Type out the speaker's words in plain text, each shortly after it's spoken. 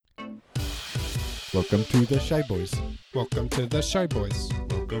Welcome to the Shy Boys. Welcome to the Shy Boys.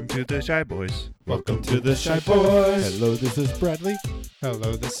 Welcome to the Shy Boys. Welcome to the Shy Boys. Hello, this is Bradley.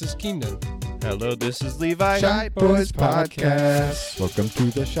 Hello, this is Keenan. Hello, this is Levi. Shy Boys Podcast. Welcome to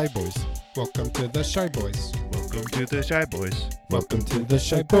the Shy Boys. Welcome to the Shy Boys. Welcome to the Shy Boys. Welcome to the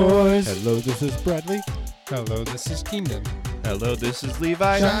Shy Boys. Hello, this is Bradley. Hello, this is Keenan. Hello, this is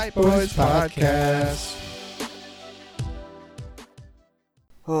Levi. Shy Boys Podcast.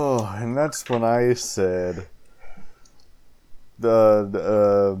 Oh, and that's when I said what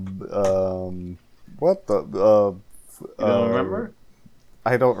the You don't remember?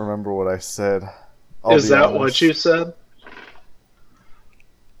 I don't remember what I said. Is that what you said?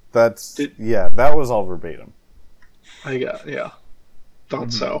 That was all verbatim.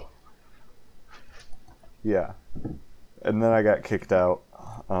 Thought so. Yeah. And then I got kicked out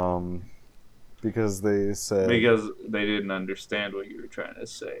because they said Because they didn't understand what you were trying to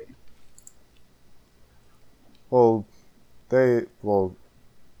say.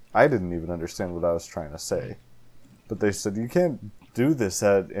 I didn't even understand what I was trying to say. But they said, you can't do this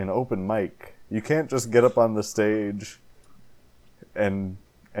at an open mic. You can't just get up on the stage and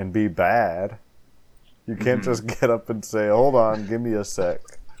be bad. You can't just get up and say, hold on, give me a sec.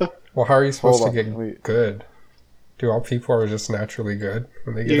 Well, how are you supposed Hold to on, get wait. good? Do all people are just naturally good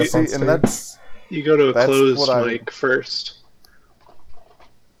when they get You up on See, stage? and that's You go to a That's closed what I- mic first.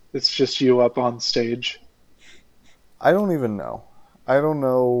 It's just you up on stage. I don't even know. I don't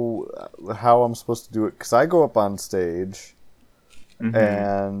know how I'm supposed to do it because I go up on stage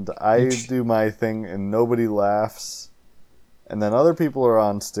and I do my thing and nobody laughs. And then other people are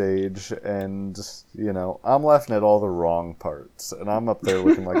on stage and, I'm laughing at all the wrong parts. And I'm up there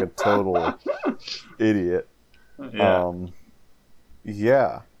looking like a total idiot. Yeah.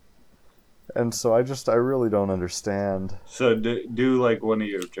 Yeah. And so I really don't understand. So do like one of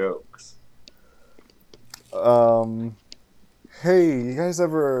your jokes. Hey, you guys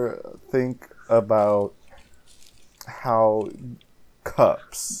ever think about how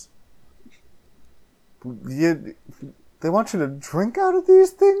cups, they want you to drink out of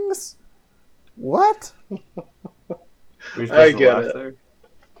these things? What? We're supposed I to get laugh it. there?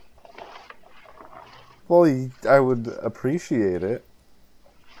 Well, I would appreciate it.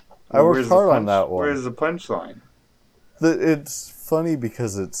 I Well, worked where's the hard on punch- that one. Where's the punchline? It's funny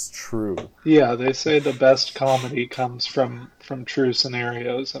because it's true. Yeah, they say the best comedy comes from true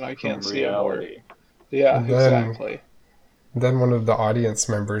scenarios, and I can't From see it more. reality. Yeah, And then- exactly. Then one of the audience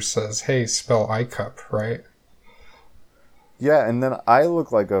members says, hey, spell iCup, right? Yeah, and then I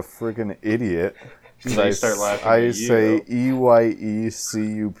look like a freaking idiot. And they start laughing I at say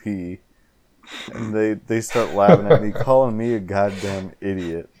EYECUP, and they start laughing at me, calling me a goddamn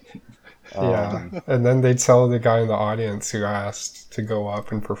idiot. Yeah. And then they tell the guy in the audience who asked to go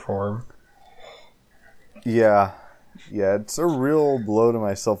up and perform. Yeah, it's a real blow to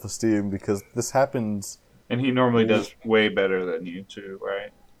my self-esteem because this happens. And he normally does way better than you two,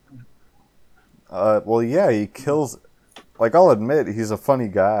 right? He kills. Like, I'll admit, he's a funny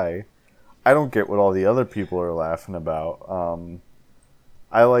guy. I don't get what all the other people are laughing about.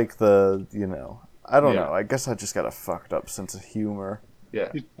 I like I don't know. I guess I just got a fucked up sense of humor.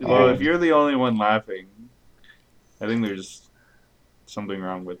 Yeah. Well, if you're the only one laughing, I think there's something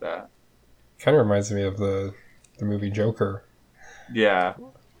wrong with that. Kind of reminds me of the movie Joker Yeah.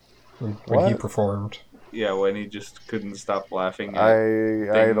 when What? he performed. Yeah, when he just couldn't stop laughing at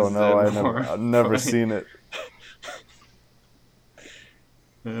I don't know. I've never funny. seen it.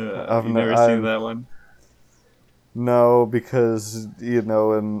 You've never seen that one? No, because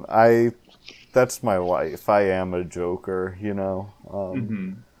and that's my life. I am a joker. I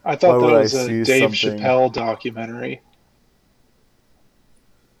thought Why that would I was a see Dave something- Chappelle documentary.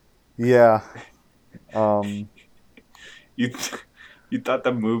 Yeah. You thought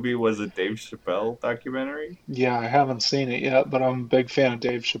the movie was a Dave Chappelle documentary? Yeah, I haven't seen it yet, but I'm a big fan of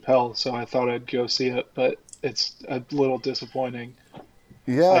Dave Chappelle, so I thought I'd go see it, but it's a little disappointing.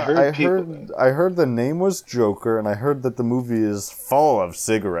 Yeah, I I heard the name was Joker, and I heard that the movie is full of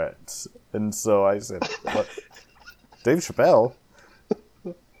cigarettes, and so I said, what? Dave Chappelle.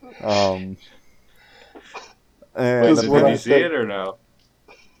 And Wait, Did what I you see said- it or no?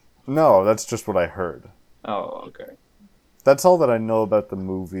 No, that's just what I heard. Oh, okay. That's all that I know about the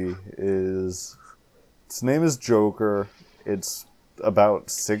movie. Is its name is Joker. It's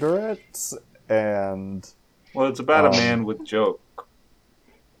about cigarettes and Well, it's about a man with joke.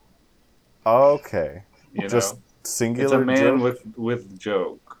 okay, You just know, singular. it's a man joke? with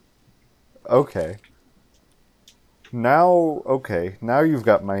joke. Okay. Now you've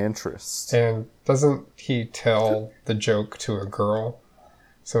got my interest. And doesn't he tell the joke to a girl?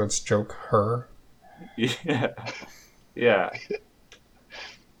 So it's joke her. Yeah. Yeah.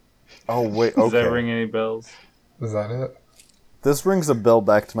 Oh wait, Does that okay. ring any bells? Is that it? This rings a bell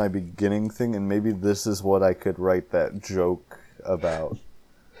back to my beginning thing, and maybe this is what I could write that joke about.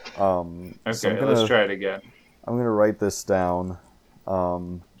 Okay, so let's try it again. I'm gonna write this down.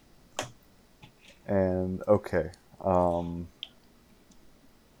 And okay. I'll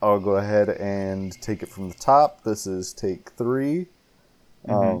go ahead and take it from the top. This is take 3.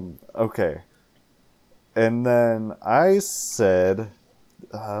 Okay. And then I said,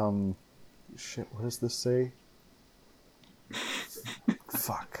 shit, what does this say?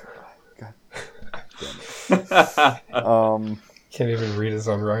 Fuck. God damn it. Can't even read his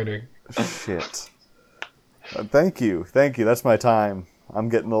own writing. Shit. Thank you. That's my time. I'm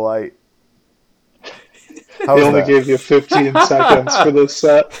getting the light. How's They only that? gave you 15 seconds for this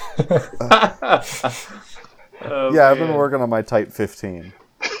set. Oh, Yeah, I've been man. working on my tight 15.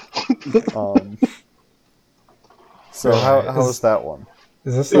 So how was that one?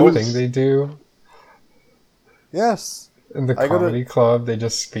 Is this It the was- thing they do Yes, in the I go to- comedy club? They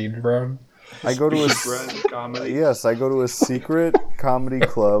just speed run. I go to a Speed run comedy. yes, I go to a secret comedy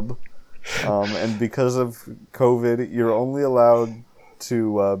club, and because of COVID, you're only allowed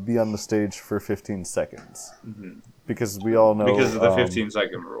to be on the stage for 15 seconds. Because we all know Because of the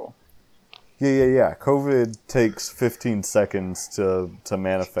 15-second rule. Yeah. COVID takes 15 seconds to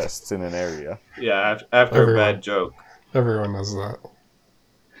manifest in an area. Yeah, after a Everyone. bad joke. Everyone knows that.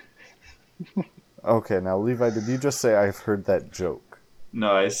 Okay, now Levi, did you just say I've heard that joke?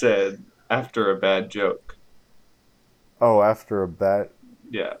 No, I said after a bad joke. Oh, after a bat.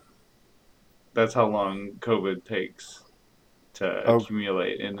 Yeah. That's how long COVID takes to Oh.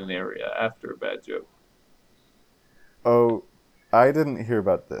 accumulate in an area after a bad joke. Oh, I didn't hear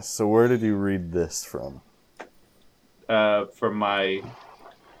about this. So where did you read this from? From my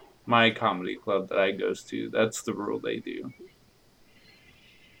comedy club that I goes to, that's the rule they do.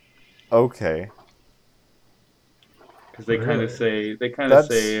 Okay. Because they kind Really? of say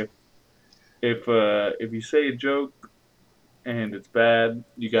That's- if you say a joke and it's bad,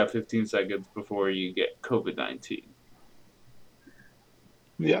 you got 15 seconds before you get COVID-19.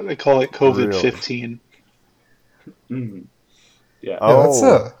 Yeah, they call it COVID Really? 15. Mm-hmm. Yeah. Yeah,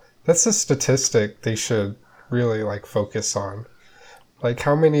 Oh, that's a statistic they should really focus on. Like,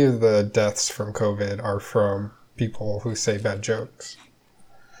 how many of the deaths from COVID are from people who say bad jokes?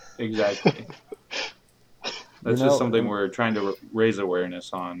 Exactly. That's You know, just something we're trying to raise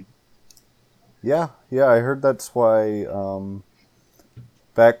awareness on. yeah. I heard that's why.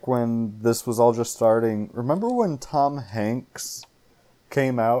 Back when this was all just starting, remember when Tom Hanks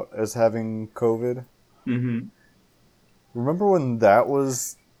came out as having COVID? Mm-hmm. Remember when that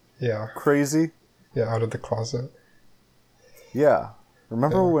was Yeah, crazy? out of the closet. Yeah.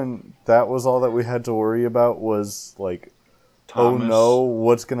 Remember Yeah. when that was all that we had to worry about was like, Thomas. oh no,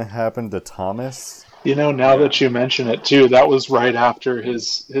 what's gonna happen to Thomas? You know, now that you mention it too, that was right after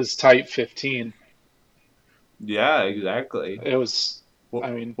his tight 15. Yeah, exactly. It was, What,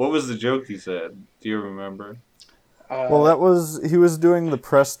 I mean, what was the joke he said? Do you remember? Well, he was doing the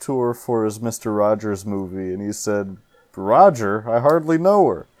press tour for his Mr. Rogers movie, and he said, "Roger, I hardly know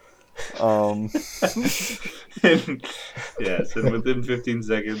her." Yes, and within 15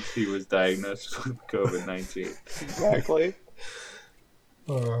 seconds, he was diagnosed with COVID-19. exactly.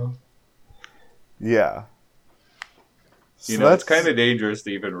 Yeah. You So know, it's that's- kind of dangerous to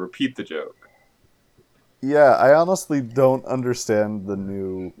even repeat the joke. Yeah, I honestly don't understand the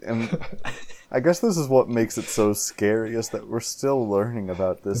new, and I guess this is what makes it so scary, is that we're still learning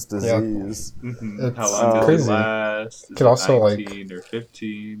about this Yeah. disease. It's How long does crazy. it last? Is Could it also, 19 or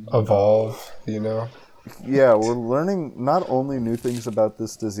 15? Evolve, you know? Yeah, we're learning not only new things about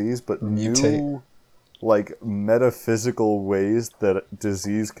this disease, but Mutate. new, metaphysical ways that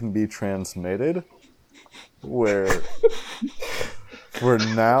disease can be transmitted. Where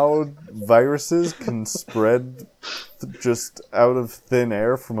now viruses can spread just out of thin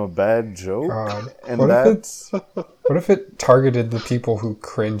air from a bad joke, God. and What if that's What if it targeted the people who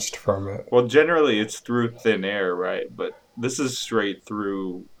cringed from it? Well, generally it's through thin air, right? But this is straight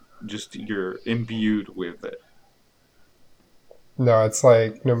through just you're imbued with it. No, it's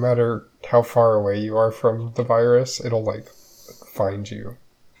like no matter how far away you are from the virus, it'll find you.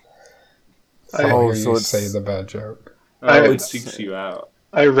 I- Or Oh, hear so you it's- say the bad joke. Oh, it it's- seeks you out.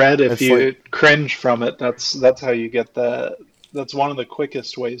 I read if It's you like- cringe from it, that's how you get that's one of the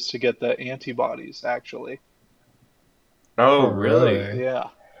quickest ways to get the antibodies, actually. Oh, Oh, really? really? Yeah.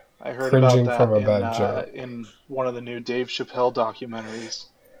 I heard Cringing about that from a in, bad joke. in one of the new Dave Chappelle documentaries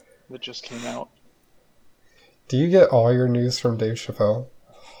that just came out. Do you get all your news from Dave Chappelle?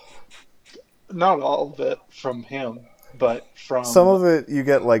 not all of it from him, but from Some of it you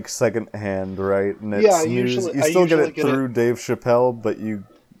get like secondhand, right? And it's Yeah, news. usually- You I still get usually it get it- through Dave Chappelle, but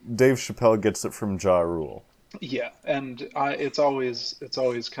Dave Chappelle gets it from Ja Rule. Yeah, and it's always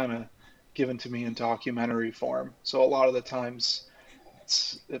kind of given to me in documentary form. So a lot of the times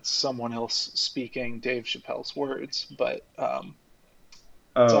it's someone else speaking Dave Chappelle's words, but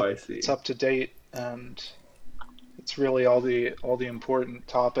I see. it's up to date, and it's really all the important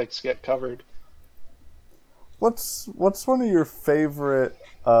topics get covered. What's one of your favorite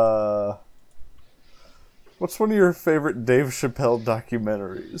What's one of your favorite Dave Chappelle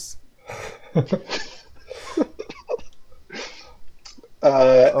documentaries?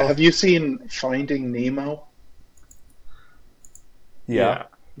 Have you seen Finding Nemo? Yeah.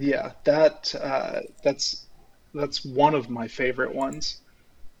 Yeah, that's one of my favorite ones.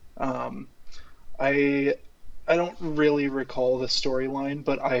 I don't really recall the storyline,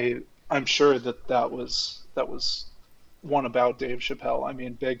 but I'm sure that was one about Dave Chappelle. I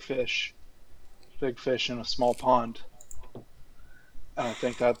mean, big fish in a small pond. And I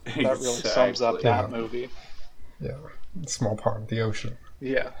think that really sums up Exactly. that Yeah. movie. Yeah, small pond, the ocean.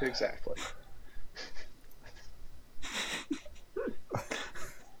 Yeah, exactly.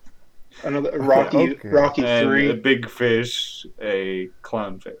 Another Rocky Okay. Rocky And 3. a big fish, a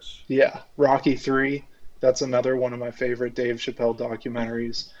clownfish. Yeah, Rocky 3. That's another one of my favorite Dave Chappelle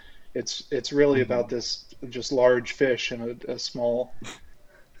documentaries. It's really about this just large fish in a small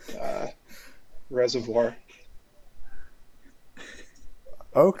reservoir.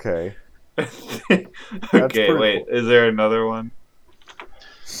 Okay. Okay, pretty wait. cool. Is there another one?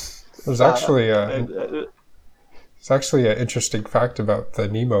 There's actually Uh, it's actually an interesting fact about the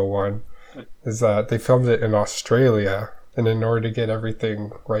Nemo one, is that they filmed it in Australia, and in order to get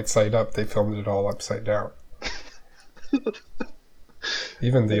everything right side up, they filmed it all upside down.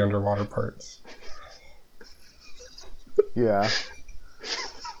 Even the underwater parts. Yeah.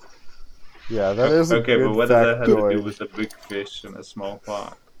 Yeah, that is a Okay, good but what does that have to do factoid. with a big fish in a small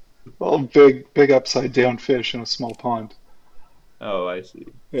pond? Well, big upside down fish in a small pond. Oh, I see.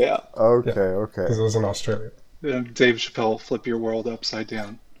 Yeah. Okay, Because okay. it was in Australia. And Dave Chappelle, flip your world upside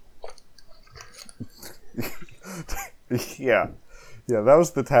down. Yeah. Yeah, that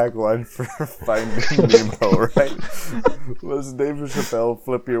was the tagline for Finding Nemo, right? Was David Chappelle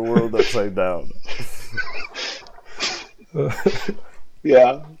flip your world upside down?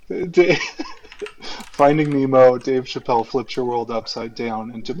 Yeah. Finding Nemo, Dave Chappelle flips your world upside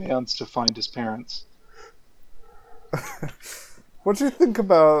down and demands to find his parents. What do you think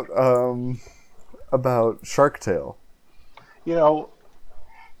about Shark Tale? You know,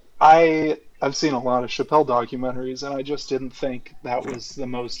 I've seen a lot of Chappelle documentaries, and I just didn't think that was the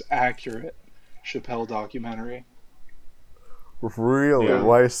most accurate Chappelle documentary. Really? Yeah.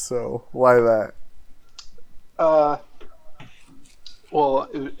 Why so? Why that? Well,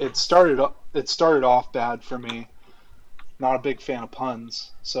 it started off bad for me. Not a big fan of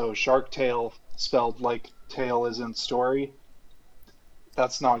puns, so Shark Tale spelled like tail is in story.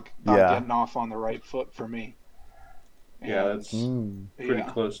 That's not Yeah. getting off on the right foot for me. Yeah, And, that's pretty yeah.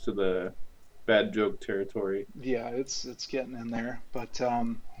 close to the bad joke territory. Yeah, it's getting in there, but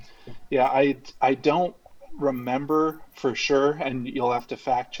yeah, I don't remember for sure, and you'll have to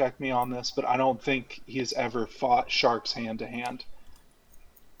fact check me on this, but I don't think he's ever fought sharks hand to hand.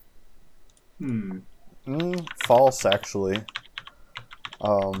 False, actually.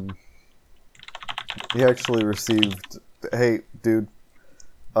 He actually received. Hey, dude.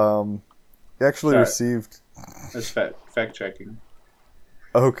 He actually Sorry. received. That's fact checking.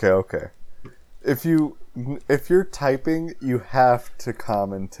 Okay. If you're typing, you have to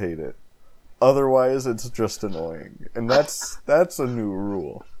commentate it. Otherwise, it's just annoying, and that's a new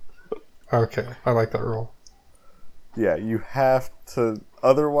rule. Okay, I like that rule. Yeah, you have to.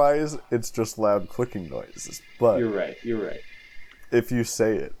 Otherwise, it's just loud clicking noises. But You're right. if you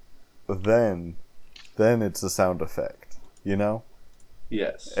say it, then it's a sound effect. You know,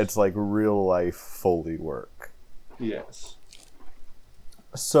 Yes. it's like real life Foley work. Yes.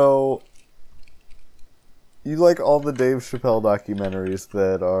 So, you like all the Dave Chappelle documentaries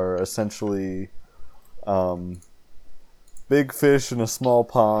that are essentially big fish in a small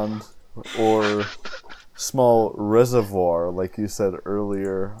pond or small reservoir, like you said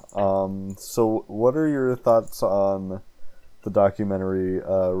earlier. So, what are your thoughts on the documentary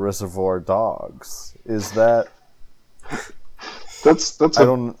Reservoir Dogs? Is that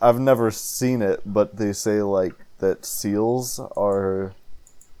I've never seen it, but they say like that seals are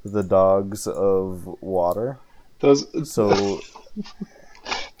the dogs of water. Those So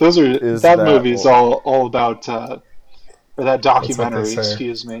those are Is that that movie's all- all about or that what they documentary, say.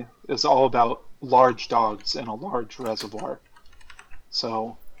 excuse me, is all about large dogs in a large reservoir.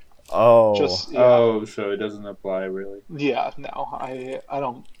 So Oh, just Oh, so it doesn't apply really. yeah, no, I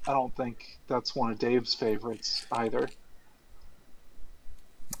don't think that's one of Dave's favorites either.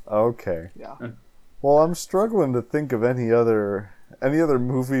 okay. Yeah. Well, I'm struggling to think of any other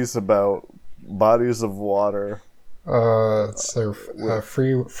movies about bodies of water. It's their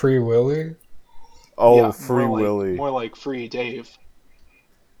Free Willy. Oh, Yeah, Free more like, Willy. More like Free Dave.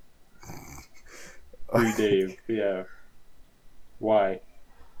 Free Dave, yeah. Why?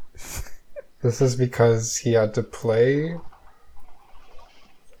 This is because he had to play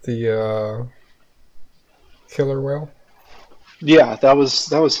the killer whale. Yeah, that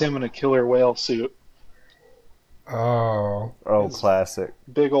was him in a killer whale suit. Oh, Oh, It's classic.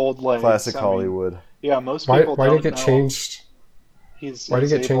 Big old legs. Classic I mean, Hollywood. yeah, most why people did don't it get know. changed? He's Why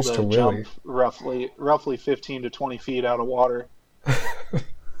did it get able changed to to jump Willy? roughly 15 to 20 feet out of water.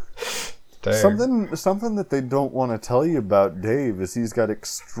 Dang. Something that they don't want to tell you about Dave is he's got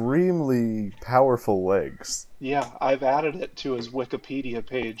extremely powerful legs. Yeah, I've added it to his Wikipedia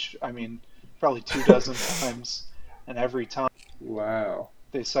page. I mean, probably 24 times, and every time Wow.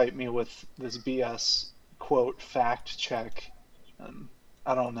 they cite me with this BS quote fact check, and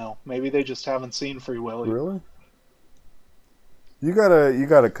I don't know. Maybe they just haven't seen Free Willy. Really? You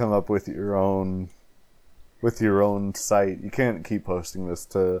gotta come up with your own site. You can't keep posting this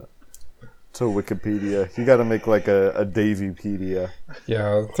to Wikipedia. You gotta make like a Davypedia.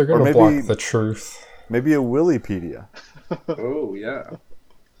 Yeah, they're gonna maybe- block the truth. Maybe a Willypedia. Oh, yeah.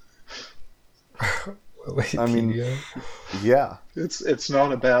 I mean- Wikipedia. Yeah. It's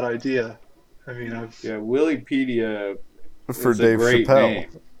not a bad idea. I mean, Yeah, Willypedia For is a Dave great Chappelle.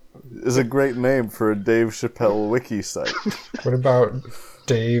 name. Is a great name for a Dave Chappelle wiki site. What about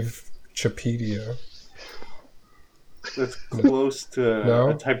Dave Chapedia? That's close to No?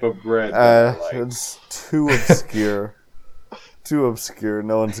 a type of bread that I like. It's too obscure. Too obscure.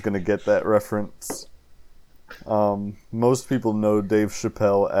 No one's gonna get that reference. Most people know Dave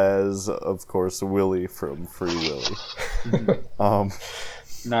Chappelle as, of course, Willy from Free Willy.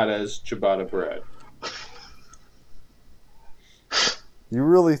 Not as ciabatta bread. You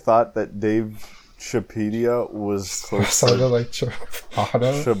really thought that Dave Chapedia was close Sounded to like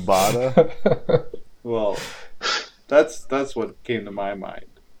Ciabatta. Ciabatta? Well, that's what came to my mind.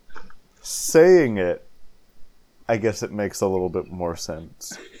 Saying it, I guess it makes a little bit more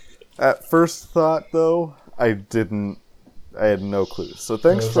sense. At first thought, though, I had no clue. So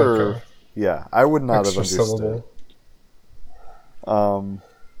thanks It was for... like yeah, I would a not have extra understood. syllable.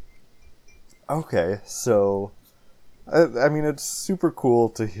 Okay, so I mean, it's super cool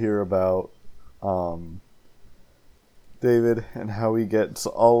to hear about David and how he gets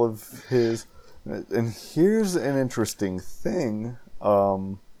all of his. And here's an interesting thing: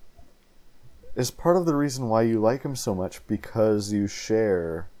 is part of the reason why you like him so much because you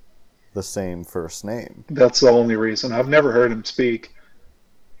share the same first name. that's the only reason. I've never heard him speak.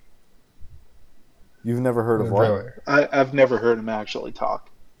 You've never heard of what? Really? I've never heard him actually talk.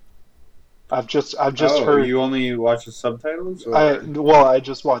 I've just Oh, heard. you only watch the subtitles? Or? I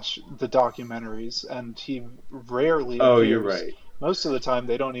just watch the documentaries, and he rarely. Oh, appears. you're right. Most of the time,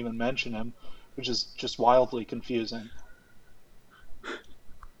 they don't even mention him, which is just wildly confusing.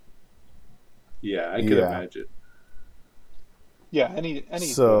 Yeah, I can Yeah. imagine. Yeah, any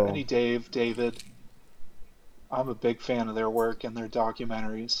So- David. I'm a big fan of their work and their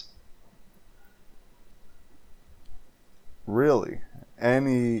documentaries. Really?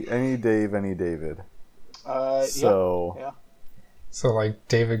 Any Dave, any David. So yeah, So like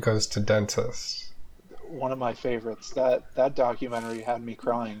David goes to dentist. one of my favorites. That documentary had me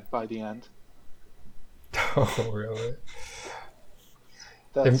crying by the end. Oh, really?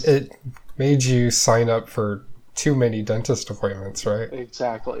 That's It made you sign up for too many dentist appointments, right?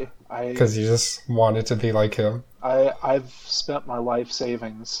 exactly. Because you just wanted to be like him. I've spent my life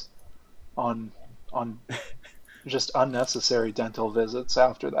savings on just unnecessary dental visits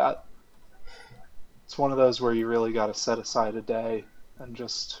after that. It's one of those where you really got to set aside a day and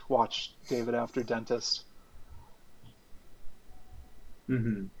just watch David After Dentist.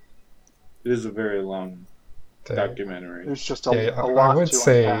 Mm-hmm. It is a very long Dang. documentary. There's just Yeah, a lot I would to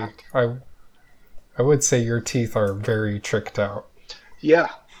say unpack. I would say your teeth are very tricked out. Yeah,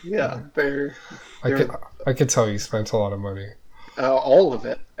 they're I could tell you spent a lot of money. all of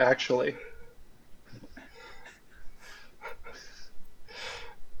it actually.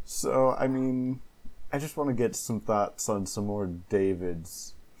 So, I mean, I just want to get some thoughts on some more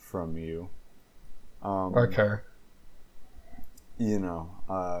Davids from you. Okay. You know,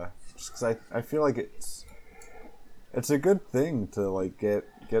 just because I feel like it's it's a good thing to like get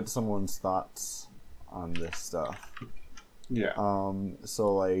someone's thoughts on this stuff. Yeah.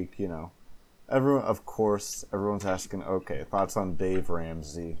 So like, you know, everyone's asking, okay, thoughts on Dave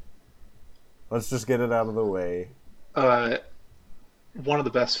Ramsey. Let's just get it out of the way. One of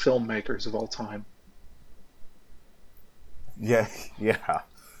the best filmmakers of all time. Yeah.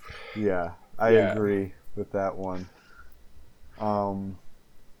 I agree with that one.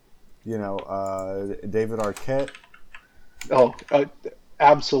 David Arquette. Oh,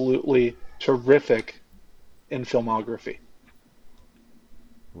 absolutely terrific in filmography.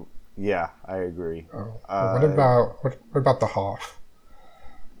 Yeah, I agree. What about the Hoff?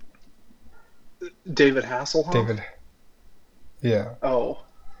 David Hasselhoff? David. Yeah. Oh,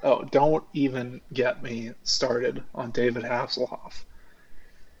 don't even get me started on David Hasselhoff.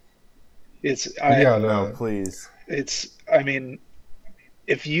 No, please. I mean,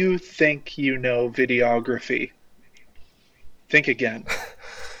 if you think you know videography, think again.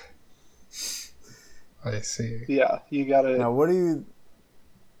 I see. Yeah, you gotta. Now, what are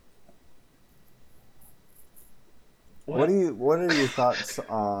your thoughts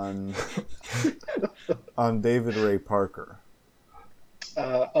on David Ray Parker?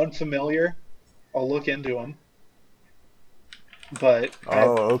 Unfamiliar. I'll look into him. But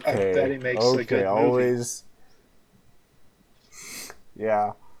okay. I bet he makes a good movie. Always.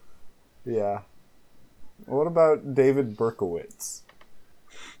 Yeah. What about David Berkowitz?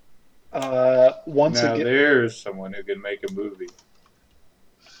 There's someone who can make a movie.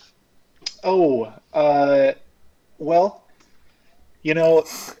 Well, you know,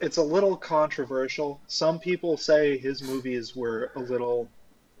 it's a little controversial. Some people say his movies were a little,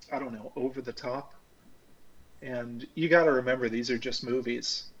 I don't know, over the top. And you got to remember, these are just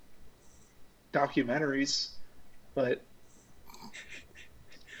movies, documentaries, but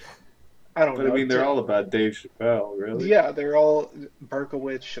I don't know. But I mean, they're all about Dave Chappelle, really. Yeah, they're all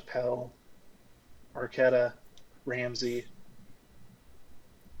Berkowitz, Chappelle, Arquette, Ramsey.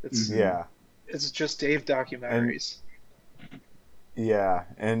 It's just Dave documentaries.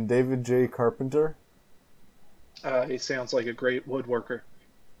 And David J. Carpenter. He sounds like a great woodworker.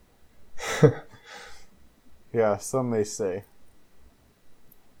 Yeah, some may say.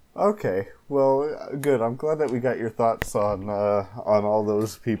 Okay, well, good. I'm glad that we got your thoughts on all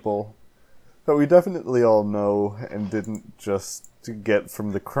those people that we definitely all know and didn't just get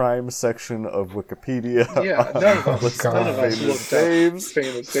from the crime section of Wikipedia. Yeah, none of us looked up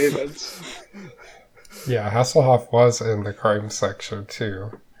famous Davids. Yeah, Hasselhoff was in the crime section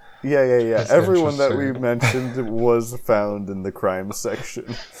too. Yeah. That's Everyone that we interesting. mentioned was found in the crime section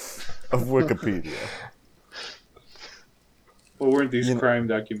of Wikipedia. Well, weren't these crime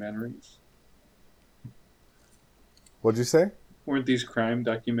documentaries? What'd you say? Weren't these crime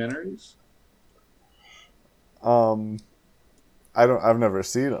documentaries? I've never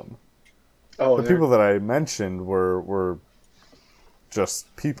seen them. Oh, The people that I mentioned were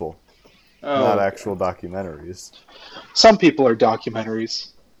just people, not actual documentaries. some people are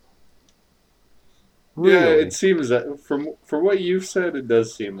documentaries. Yeah, Really? it seems that for what you've said, it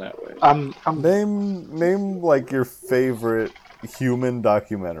does seem that way. I'm Name like your favorite human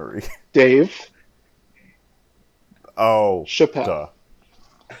documentary. Dave Oh, Chappelle.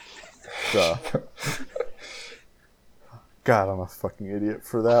 duh. God, I'm a fucking idiot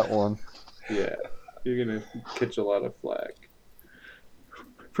for that one. Yeah, you're gonna catch a lot of flack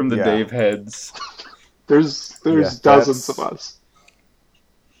from the Yeah. Dave heads. There's Yeah, dozens that's- of us.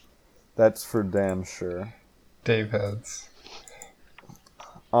 That's for damn sure. Dave heads.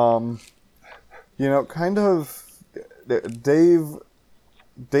 Kind of Dave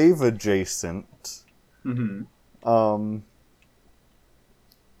adjacent. Mm-hmm.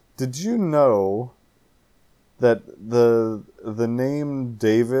 Did you know that the name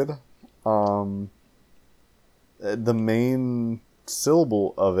David, the main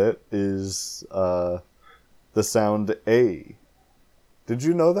syllable of it is the sound A? Did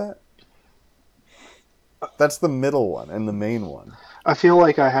you know that? That's the middle one and the main one. I feel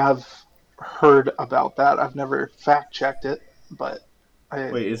like I have heard about that. I've never fact checked it, but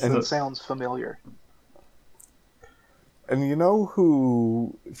it sounds familiar. And you know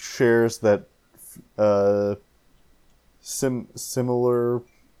who shares that similar?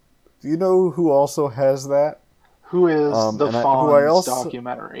 Do you know who also has that? Who is the and I- Fonz who I also-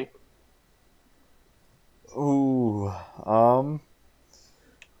 documentary? Ooh,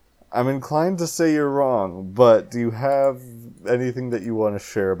 I'm inclined to say you're wrong, but do you have anything that you want to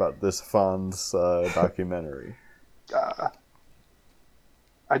share about this Fonz documentary?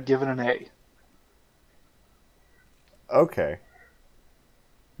 I'd give it an A. Okay.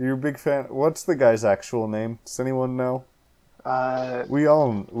 You're a big fan. What's the guy's actual name? Does anyone know? I We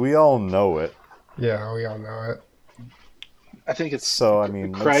all know it. Yeah, we all know it. think it's So I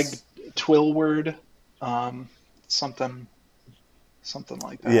mean, Craig let's- Twilward, something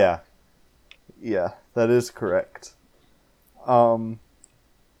like that. Yeah, that is correct. But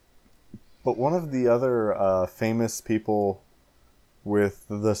one of the other famous people with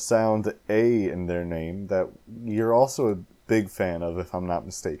the sound A in their name that you're also a big fan of, if I'm not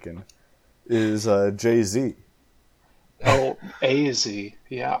mistaken, is Jay-Z. Oh, AZ.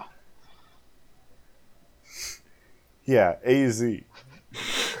 Yeah. Yeah, A-Z.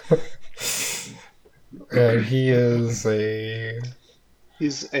 And he is a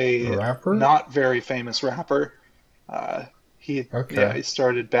He's a rapper? not very famous rapper. He Okay.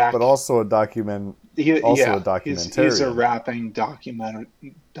 started back. But also a documentarian. He's a rapping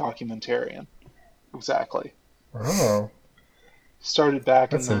documentarian. Exactly. Oh, Started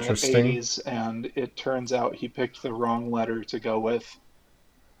back That's in the interesting. 80s, and it turns out he picked the wrong letter to go with,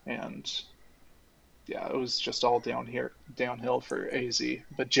 and yeah, it was just all downhill for AZ.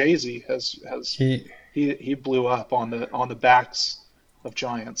 But Jay-Z has he he blew up on the backs of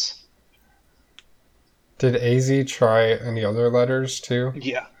giants. did AZ try any other letters too?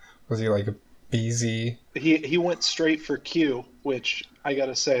 Yeah, Was he like a BZ? he went straight for Q, which I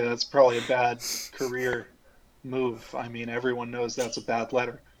gotta say that's probably a bad career move. I mean, everyone knows that's a bad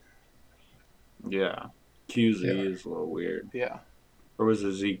letter. Yeah. QZ Yeah. is a little weird. Yeah. Or was it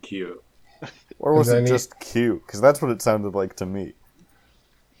ZQ? Or was And it then he- just Q? Because that's what it sounded like to me.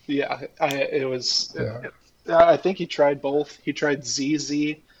 Yeah, it was. Yeah. I think he tried both. He tried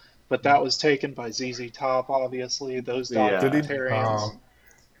ZZ, but that was taken by ZZ Top. Obviously, those Yeah. Did he- documentarians.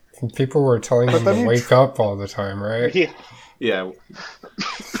 And people were telling But him then to he wake up all the time, right? Yeah, Yeah.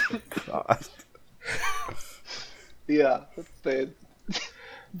 God. yeah.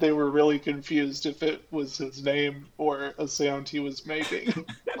 They were really confused if it was his name or a sound he was making.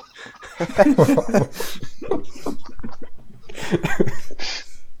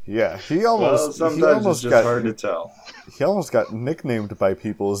 Yeah, he Well, almost sometimes it's just got hard to tell. he almost got nicknamed by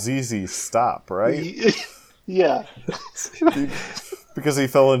people ZZ Stop, right? Yeah, Because he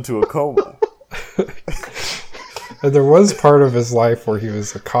fell into a coma. And there was part of his life where he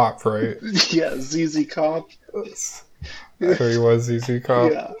was a cop, right? yeah. ZZ Cop. So he was ZZ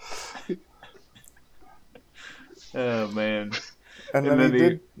Cop. Yeah, Oh, man. And And then then he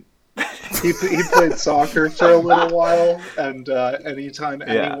did he played soccer for a little while, and anytime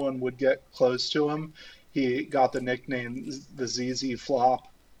Yeah. anyone would get close to him, he got the nickname the ZZ Flop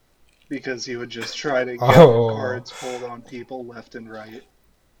because he would just try to get Oh. cards pulled on people left and right.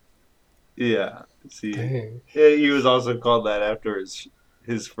 Yeah. See, Dang. yeah, he was also called that after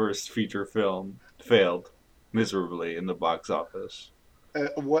his first feature film failed miserably in the box office.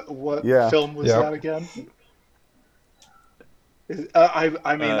 What Yeah. film was Yep. that again?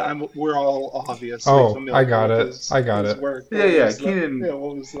 We're all obviously Oh, familiar I got with it. his, I got his it. work. Yeah, What yeah, was that? Keenan- Yeah,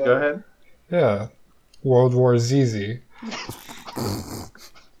 what was that? Go ahead. Yeah. World War ZZ.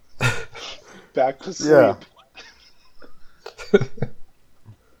 Back to sleep. Yeah.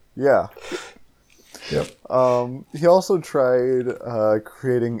 Yeah. Yep. He also tried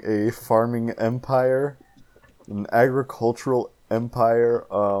creating a farming empire, an agricultural empire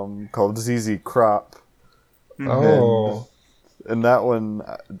called ZZ Crop, Oh. and that one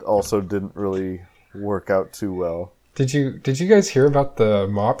also didn't really work out too well. Did you guys hear about the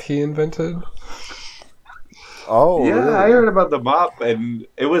mop he invented? Oh, Yeah, really? I heard about the mop, and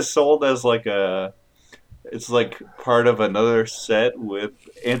it was sold as it's like part of another set with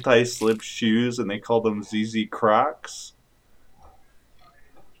anti-slip shoes, and they call them ZZ Crocs.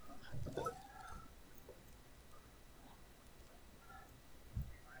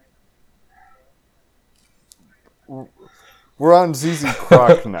 We're on ZZ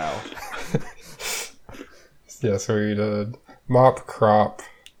Croc now. Yeah, so he did mop, crop,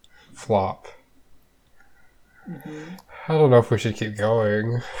 flop. I don't know if we should keep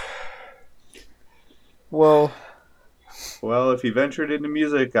going. Well, Well, if he ventured into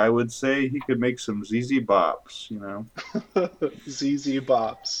music, I would say he could make some ZZ Bops, you know? ZZ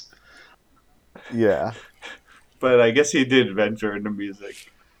Bops. yeah. But I guess he did venture into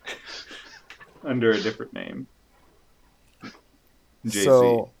music under a different name. Jay-Z.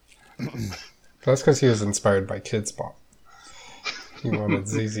 So, That's because he was inspired by Kids Bop. He wanted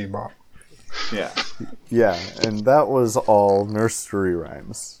ZZ Bop. Yeah. yeah, and that was all nursery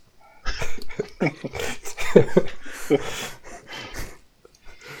rhymes.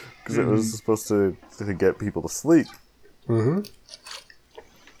 Because it was supposed to get people to sleep. Mm-hmm.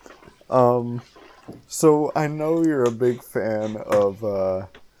 So I know you're a big fan of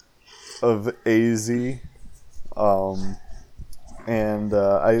of AZ. And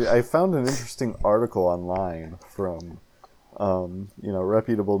I found an interesting article online from,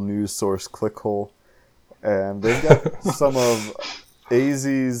 reputable news source Clickhole. And they've got some of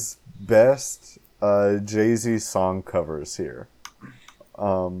AZ's best Jay-Z song covers here.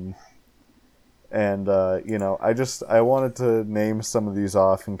 I wanted to name some of these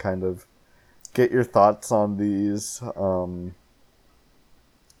off and kind of get your thoughts on these, to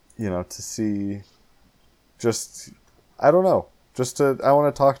see I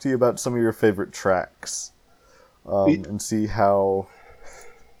want to talk to you about some of your favorite tracks, and see how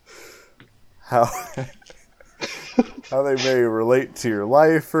how they may relate to your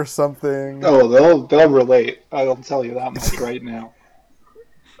life or something. Oh, they'll relate. I'll tell you that much right now.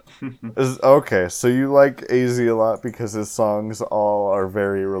 Okay, so you like AZ a lot because his songs all are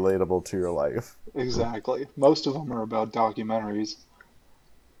very relatable to your life. Exactly. Most of them are about documentaries.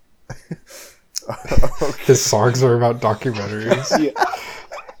 Okay. His songs are about documentaries. Yeah.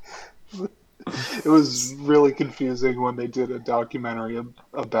 It was really confusing when they did a documentary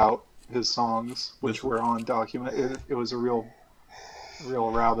about his songs, which were on document. It was a real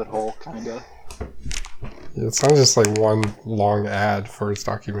rabbit hole, kind of. It sounds just like one long ad for his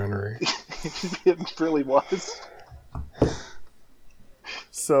documentary. It really was.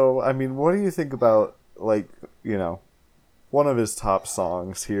 So, I mean, what do you think about, one of his top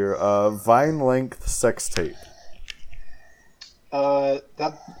songs here, Vine Length Sex Tape?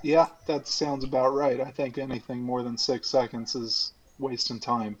 That sounds about right. I think anything more than 6 seconds is wasting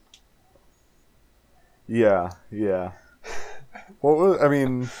time. Yeah.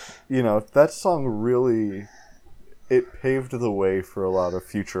 That song really, it paved the way for a lot of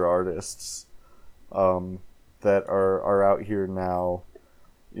future artists that are out here now,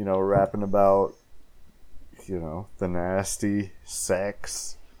 rapping about, the nasty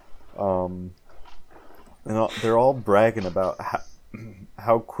sex. And they're all bragging about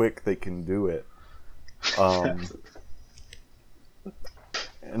how quick they can do it.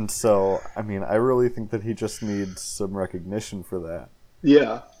 And so, I mean, I really think that he just needs some recognition for that.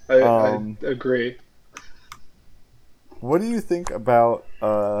 Yeah, I agree. What do you think about,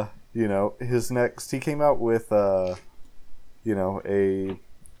 his next... He came out with, a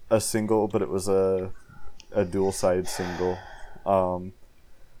single, but it was a dual-side single.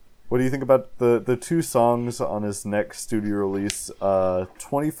 What do you think about the two songs on his next studio release?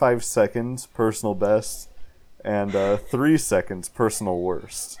 25 Seconds, Personal Best, and 3 Seconds, Personal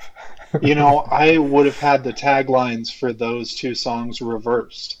Worst. I would have had the taglines for those two songs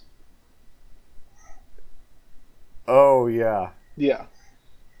reversed. Oh, yeah. Yeah.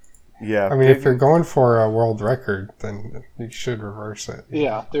 Yeah. I mean, if you're going for a world record, then you should reverse it.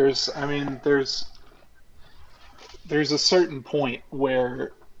 Yeah, there's a certain point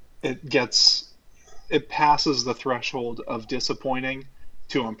where it passes the threshold of disappointing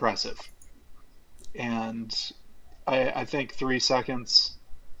to impressive. And I think 3 seconds,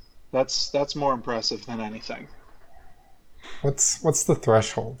 that's more impressive than anything. What's the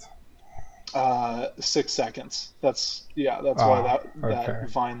threshold? 6 seconds. That's why that okay.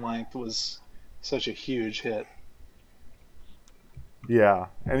 Vine Length was such a huge hit. Yeah,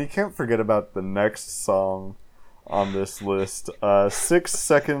 and you can't forget about the next song on this list, 6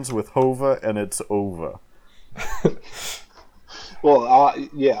 Seconds with Hova, and It's Over. Well,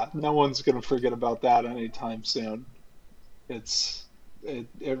 no one's gonna forget about that anytime soon. It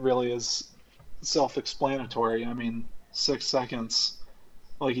really is self-explanatory. I mean, 6 seconds,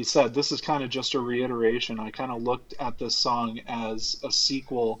 like you said, this is kind of just a reiteration. I kind of looked at this song as a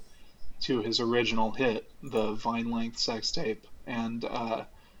sequel to his original hit, the Vine Length Sex Tape, and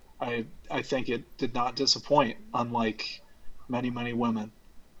I think it did not disappoint, unlike many women.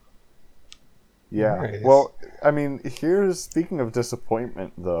 Yeah. Nice. Well, I mean, speaking of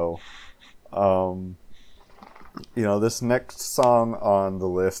disappointment, though, this next song on the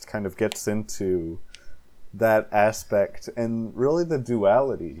list kind of gets into that aspect and really the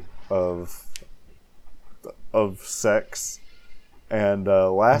duality of sex and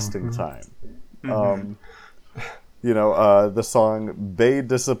lasting time. The song "Bae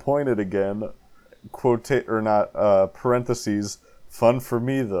Disappointed Again," parentheses, fun for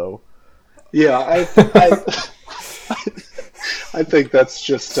me though. Yeah, I think that's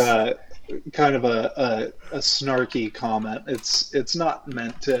just kind of a snarky comment. It's not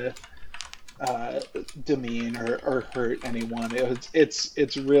meant to demean or hurt anyone.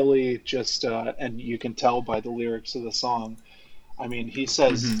 It's really just, and you can tell by the lyrics of the song. I mean, he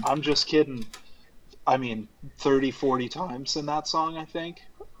says, "I'm just kidding." I mean, 30, 40 times in that song, I think.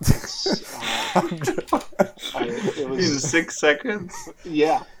 It's, it In was 6 seconds.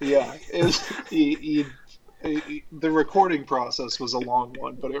 yeah. It was, the recording process was a long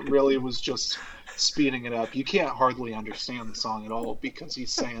one, but it really was just speeding it up. You can't hardly understand the song at all because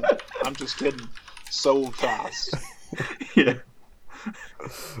he's saying, "I'm just kidding," so fast. Yeah.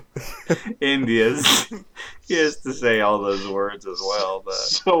 And he has to say all those words as well. But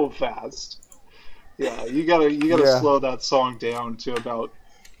So fast. Yeah, you gotta Yeah. slow that song down to about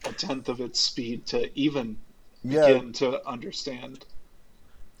a tenth of its speed to even Yeah, begin to understand.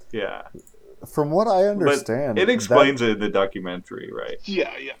 yeah, from what I but understand, it explains it in the documentary, right?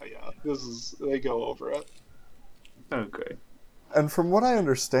 Yeah. They go over it. Okay. and from what I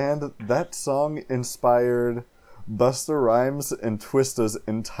understand, that song inspired Busta Rhymes and Twista's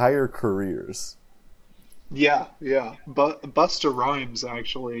entire careers. Yeah. But Busta Rhymes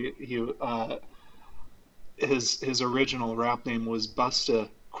actually, his original rap name was Busta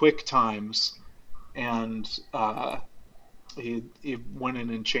Quick Times, and he went in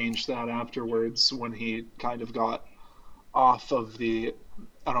and changed that afterwards when he kind of got off of the,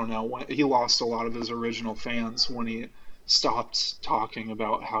 I don't know, when he lost a lot of his original fans when he stopped talking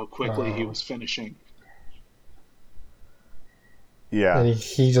about how quickly he Oh. was finishing. Yeah, And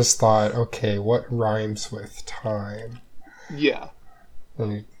he just thought, okay, what rhymes with time? Yeah,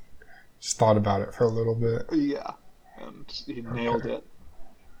 And he just thought about it for a little bit. and he nailed it.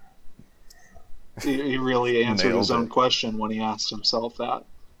 He really answered Nailed his own it. question when he asked himself that.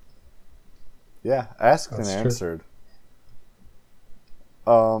 yeah, asked That's and true. answered.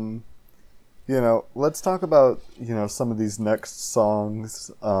 Let's talk about, some of these next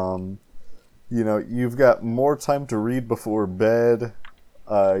songs. You've got More Time to Read Before Bed.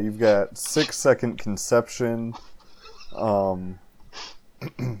 You've got 6 Second Conception. And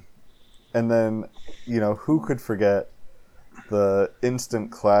then, who could forget the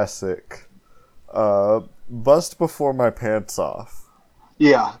instant classic, Bust Before My Pants Off.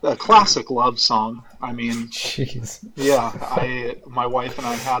 Yeah, a classic love song. I mean, Jeez. yeah, my wife and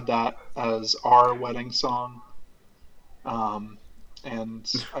I had that as our wedding song, and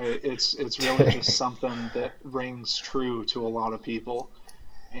it's really just something that rings true to a lot of people,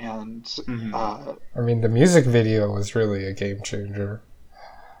 and Mhm. I mean, the music video was really a game changer.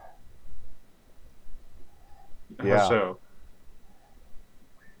 Yeah. How so?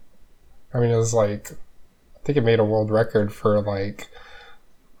 I mean, it was like, I think it made a world record for like,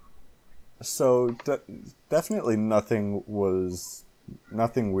 So definitely nothing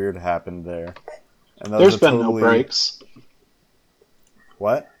weird happened there. And that there's was a been totally, no breaks.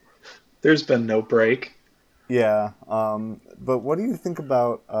 What? There's been no break. Yeah. But what do you think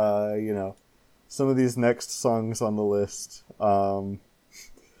about some of these next songs on the list? You've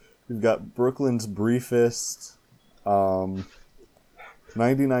got Brooklyn's Briefest,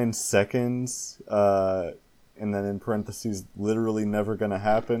 99 Seconds, and then in parentheses, literally never gonna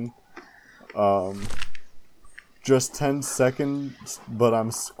happen. Just 10 seconds, but I'm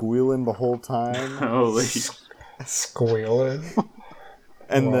squealing the whole time. Holy. squealing.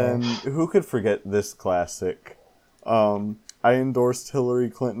 And Wow. then, who could forget this classic? I endorsed Hillary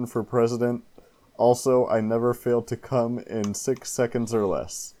Clinton for president. Also, I never failed to come in 6 seconds or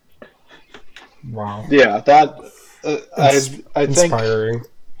less. Wow. Yeah, that I think Inspiring.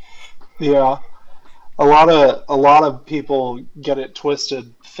 yeah, a lot of people get it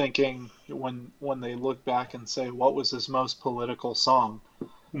twisted thinking when they look back and say what was his most political song.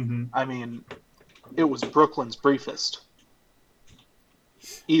 Mm-hmm. I mean, it was Brooklyn's Briefest.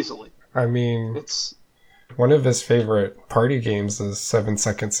 Easily. I mean, It's one of his favorite party games is 7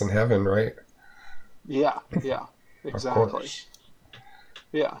 Seconds in Heaven, right? yeah, Of exactly. course.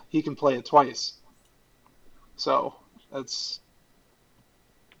 Yeah, he can play it twice. So, it's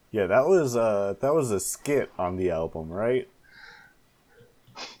Yeah, that was a skit on the album, right?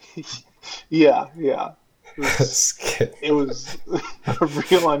 yeah. It was, Skit. it was a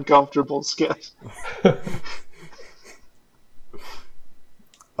real uncomfortable skit.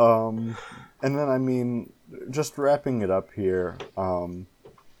 And then, I mean, just wrapping it up here, it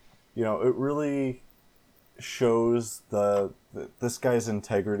really shows this guy's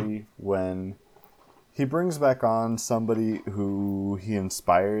integrity when he brings back on somebody who he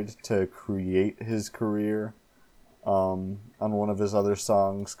inspired to create his career on one of his other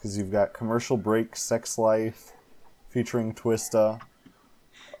songs, because you've got Commercial Break, Sex Life, featuring Twista.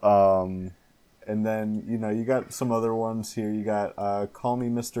 And then, you got some other ones here. You got Call Me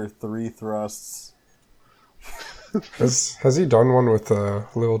Mr. Three Thrusts. Has he done one with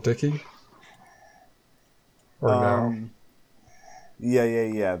Lil Dicky? Or no?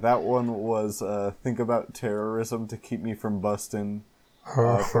 Yeah. That one was Think About Terrorism to Keep Me from Bustin'.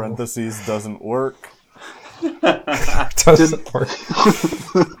 parentheses doesn't work. Doesn't work.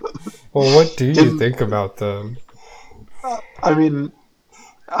 Well, what do you think about them? I mean,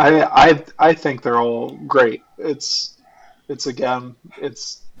 I think they're all great. It's again,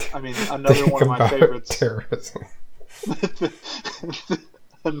 I mean, another Think one of my about favorites. terrorism.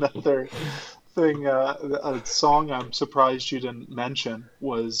 Another thing, a song I'm surprised you didn't mention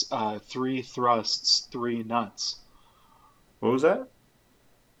was Three Thrusts, Three Nuts. What was that?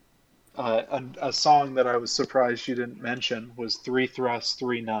 A song that I was surprised you didn't mention was Three Thrusts,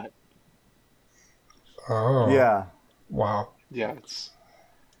 Three Nut. Oh. Yeah, Wow. Yeah,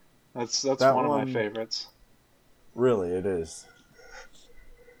 that's That one of one- my favorites. really, it is.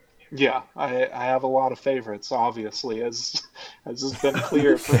 Yeah, I have a lot of favorites, obviously, as has been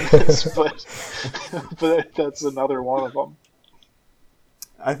clear from this, but that's another one of them.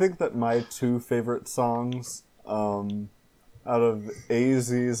 I think that my two favorite songs out of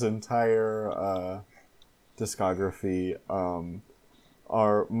AZ's entire discography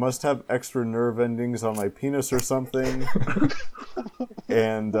are Must Have Extra Nerve Endings on My Penis or Something,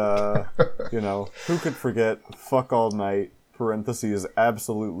 and, Who Could Forget Fuck All Night, parentheses,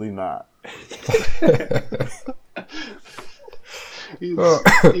 absolutely not.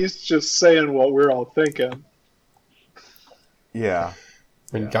 He's just saying what we're all thinking. Yeah.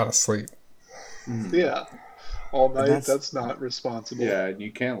 You gotta sleep. Yeah. All night, That's- that's not responsible. Yeah, and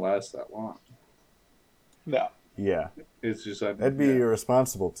you can't last that long. No. Yeah. It's just That'd be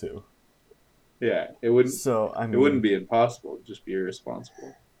irresponsible too. yeah. It wouldn't. So, I mean... It wouldn't be impossible. It'd just be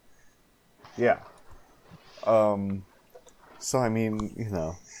irresponsible. Yeah. So, I mean,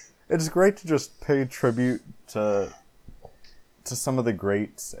 it's great to just pay tribute to some of the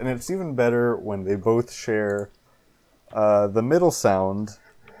greats, and it's even better when they both share the middle sound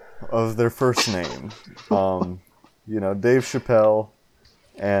of their first name. Dave Chappelle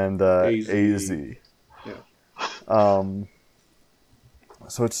and AZ. Yeah.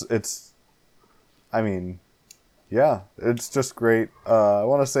 So it's I mean, yeah, it's just great. I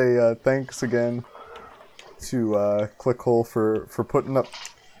want to say thanks again to Clickhole for putting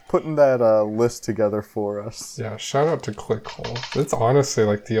that list together for us. Yeah, shout out to Clickhole. It's honestly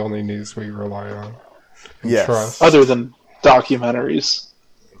like the only news we rely on. and Yes. Trust. Other than documentaries.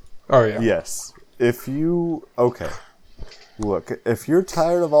 Oh, yeah. Yes. If you're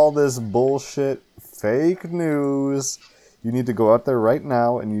tired of all this bullshit, fake news, you need to go out there right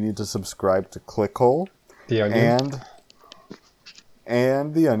now and you need to subscribe to Clickhole The Onion.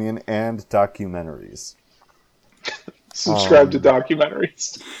 and The Onion and documentaries. Subscribe to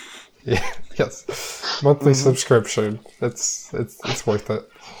documentaries. Yeah, yes. Monthly subscription. It's worth it.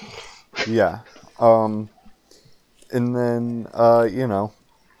 Yeah. And then,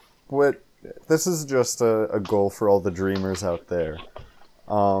 this is just a goal for all the dreamers out there.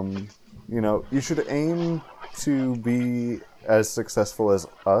 You should aim to be as successful as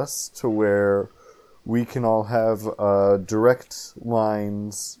us, to where we can all have direct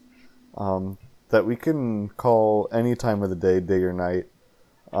lines that we can call any time of the day or night,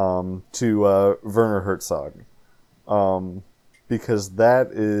 to Werner Herzog. Because that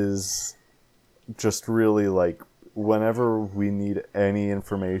is just really like, whenever we need any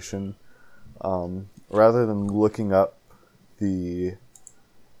information, rather than looking up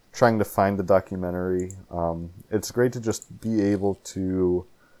trying to find the documentary, it's great to just be able to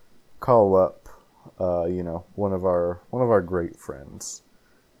call up, one of our great friends,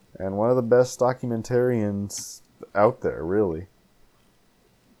 and one of the best documentarians out there, really.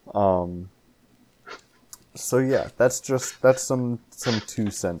 So yeah, that's some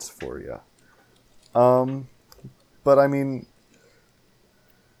 2 cents for you. But I mean,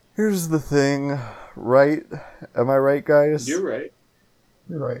 here's the thing, right? Am I right, guys? You're right.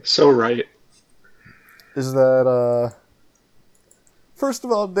 You're right. So right. Is that, first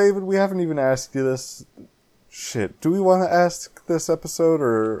of all, David, we haven't even asked you this. Shit, do we want to ask this episode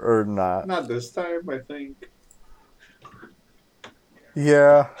or not? Not this time, I think.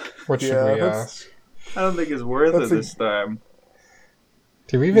 Yeah. What should Yeah, we that's- ask? I don't think it's worth That's it a- this time.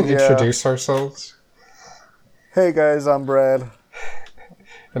 Do we even Yeah. introduce ourselves? Hey guys, I'm Brad.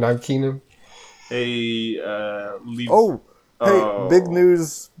 And I'm Keenan. Hey, leave. Oh, hey, Oh. big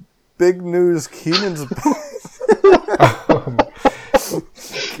news, Keenan's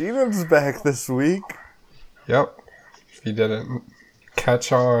Keenan's back this week. Yep. If you didn't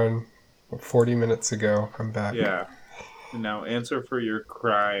catch on 40 minutes ago, I'm back. Yeah. Now answer for your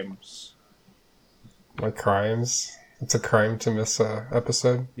crimes. My crimes. It's a crime to miss a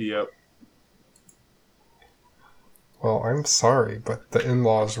episode. Yep. Well, I'm sorry, but the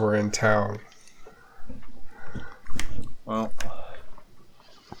in-laws were in town. Well,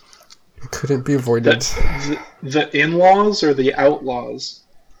 Couldn't be avoided. The in-laws or the outlaws?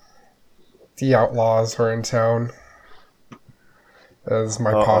 The outlaws were in town. This is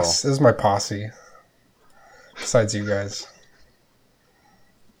my posse. This is my posse. Besides you guys.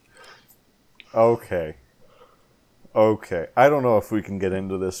 Okay. I don't know if we can get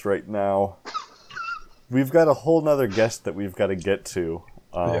into this right now. We've got a whole nother guest that we've got to get to.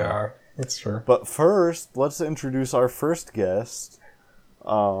 Yeah, that's true. But first, let's introduce our first guest.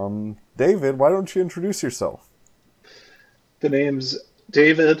 David, why don't you introduce yourself? The name's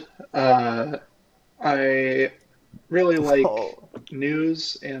David. I really like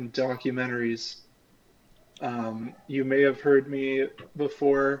news and documentaries. You may have heard me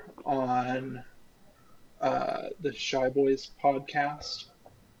before on the Shy Boys podcast.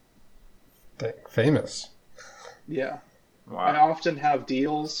 Famous. Yeah. Wow. I often have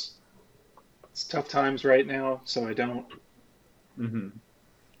deals. It's tough times right now, so I don't. Mm-hmm.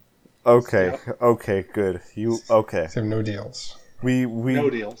 Okay, good. So no deals. No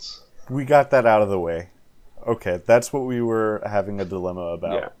deals. We got that out of the way. Okay, that's what we were having a dilemma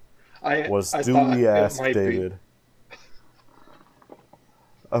about. Yeah. Do we ask David?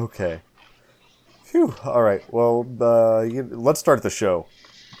 Okay. Phew. All right. Well, let's start the show.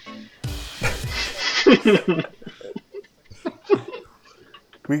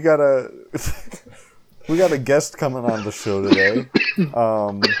 we got a guest coming on the show today.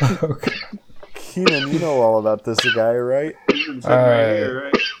 Okay. Keenan, you know all about this guy, right?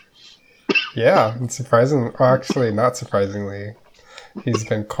 Right? Yeah, and actually not surprisingly, he's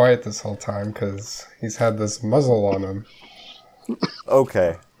been quiet this whole time because he's had this muzzle on him.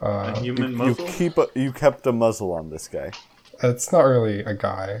 Okay. A human muzzle? You kept a muzzle on this guy. It's not really a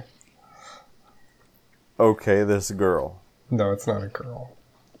guy. Okay, this girl. No, it's not a girl.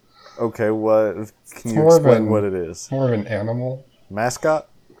 Okay, can you explain what it is? More of an animal. Mascot?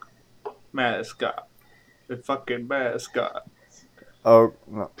 Mascot. The fucking mascot. Oh,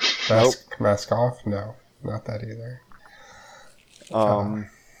 no. Nope. Mask off? No, not that either.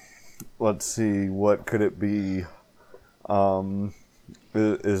 Let's see, what could it be?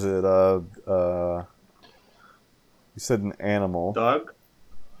 Is it you said an animal. Dog?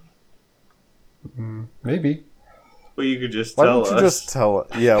 Maybe. Well, you could just Why tell don't you us. just tell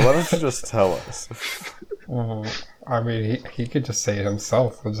it? Yeah, why don't you just tell us? I mean, he could just say it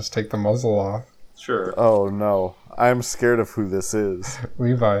himself. We'll just take the muzzle off. Sure. Oh no, I'm scared of who this is.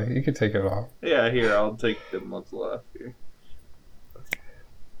 Levi, you could take it off. Yeah, here, I'll take the muzzle off here.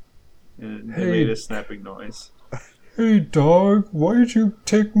 And Hey. it made a snapping noise. Hey, dog, why did you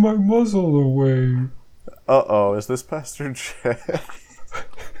take my muzzle away? Uh-oh, is this Pastor Jeff?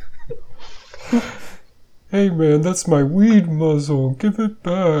 Hey, man, that's my weed muzzle. Give it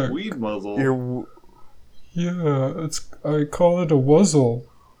back. Weed muzzle? Yeah, I call it a wuzzle.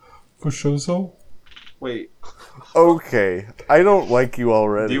 Pushozo? Wait, Okay, I don't like you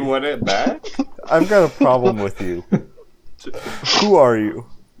already. do you want it back? I've got a problem with you. Who are you?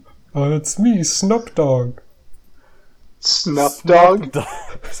 It's me, Snup Dog. Snuff Dog?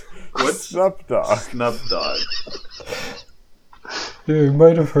 What's Snup Dog? Snub Dog? Yeah, you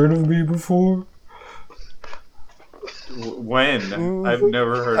might have heard of me before. When? I've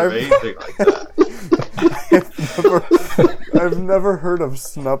never heard of anything like that. I've never heard of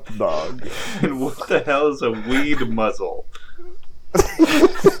Snup Dog. And what the hell is a weed muzzle?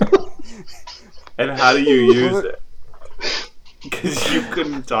 And how do you use it? Because you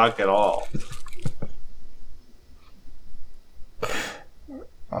couldn't talk at all.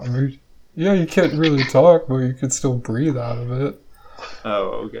 I mean, yeah, you can't really talk, but you could still breathe out of it.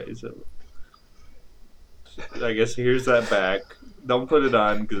 Oh, okay. So I guess here's that back. Don't put it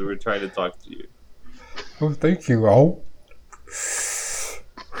on because we're trying to talk to you. Oh, thank you, Al.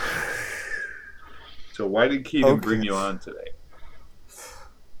 So why did Keaton bring you on today?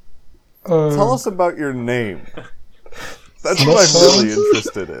 Tell us about your name. That's what I'm really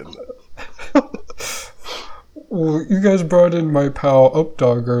interested in. Well, you guys brought in my pal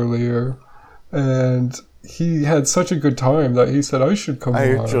Updog earlier, and he had such a good time that he said I should come on.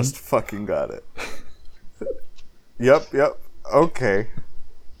 I just fucking got it. Yep. Okay.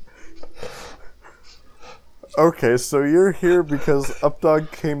 Okay, so you're here because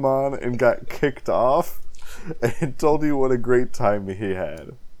Updog came on and got kicked off and told you what a great time he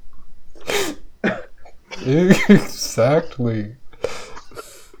had. Exactly.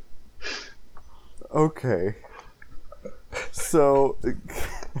 Okay. So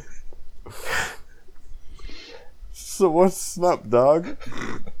what's Snup Dog?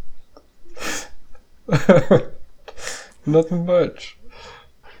 Nothing much.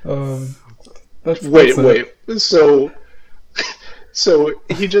 That's Wait. it. So So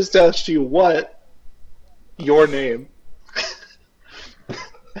he just asked you what your name,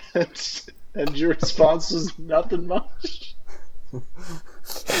 and your response was nothing much.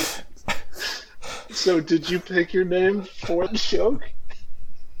 So did you pick your name for the joke?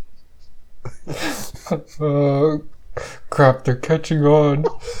 Crap, they're catching on.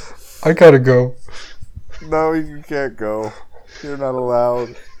 I gotta go. No, you can't go. You're not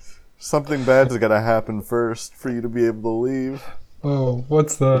allowed. Something bad's gotta happen first for you to be able to leave. Oh,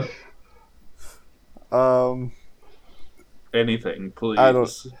 what's that? Anything, please. I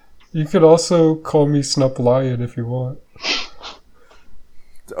don't- You could also call me Snup Lion if you want.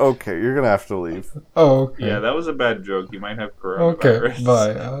 Okay, you're gonna have to leave. Oh, okay. Yeah, that was a bad joke. You might have Okay, coronavirus.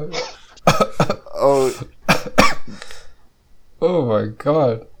 bye. Oh, Oh my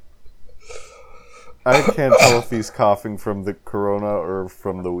god. I can't tell if he's coughing from the corona or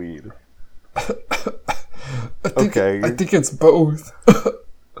from the weed. Okay. I think it's both. Okay.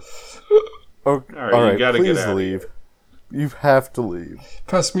 All right, All you right, gotta get please out of leave. You have to leave.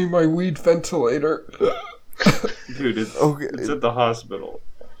 Pass me my weed ventilator. Dude, it's, Okay. it's at the hospital.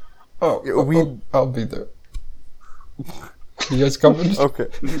 Oh, Yeah, we- I'll be there. You guys coming? Okay.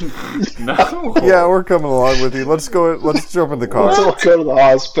 No. Yeah, we're coming along with you. Let's go. Let's jump in the car. Let's go to the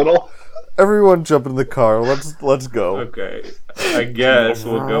hospital. Everyone, jump in the car. Let's go. Okay. I guess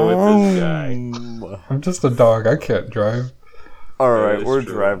we'll go with this guy. I'm just a dog. I can't drive. All That right, is we're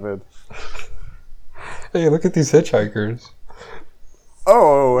true. driving. Hey, look at these hitchhikers.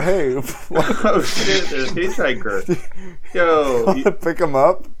 Oh, hey. Oh shit, there's a hitchhiker. Yo, Pick him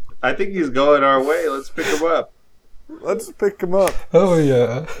up. I think he's going our way. Let's pick him up. Let's pick him up. Oh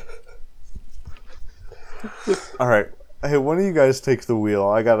yeah. All right. Hey, one of you guys take the wheel.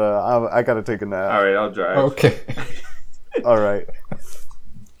 I gotta take a nap. All right, I'll drive. Okay. All right.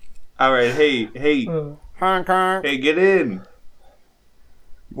 All right, hey, Honk, honk. hey, get in.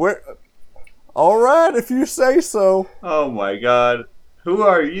 Where? All right, if you say so. Oh my God, who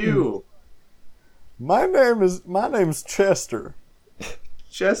are you, My name's Chester.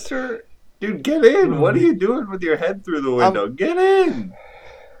 Chester? Dude, get in. What are you doing with your head through the window? Get in.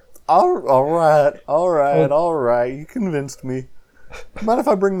 All right. You convinced me. Mind if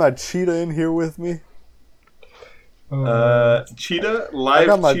I bring my cheetah in here with me? Cheetah? I Live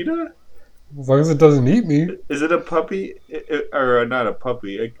got my- cheetah? As long as it doesn't eat me. Is it a puppy? Or not a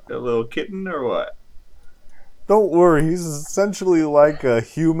puppy, a little kitten or what? Don't worry, he's essentially like a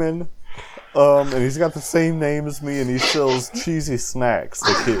human. And he's got the same name as me, and he sells cheesy snacks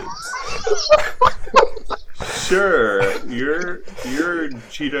to kids. Sure, your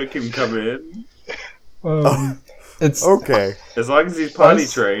cheetah can come in It's Okay. as long as he's potty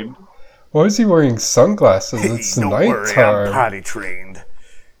Us? trained. why is he wearing sunglasses? It's nighttime. potty trained.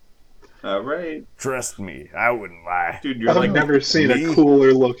 All right, Trust me, I wouldn't lie. dude, you're I've like never seen me? a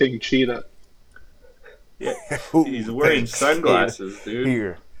cooler looking cheetah. he's wearing sunglasses, dude.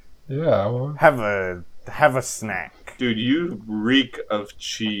 Here, Yeah. Well, have a snack. Dude, you reek of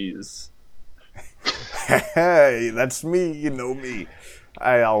cheese. Hey, that's me. You know me.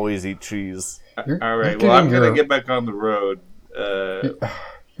 I always eat cheese. you're, All you're right, well, I'm getting gonna your- get back on the road.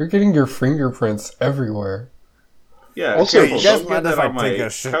 You're getting your fingerprints everywhere. Yeah. Also, careful, you guys don't mind get if that I on my take a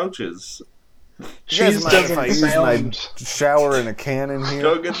shit? couches. Cheese doesn't sound. Shower in a can in here?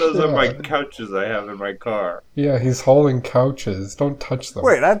 Don't get those on my Yeah. couches I have in my car. Yeah, he's hauling couches. Don't touch them.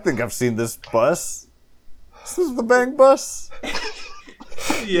 Wait, I think I've seen this bus. This is the Bang Bus?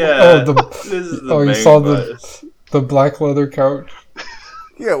 Yeah. Oh, this is the you main saw bus. the black leather couch.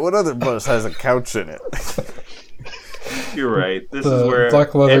 Yeah, what other bus has a couch in it? You're right. This The is where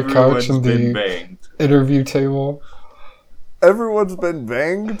black leather everyone's couch and been the- banged. Interview table. Everyone's been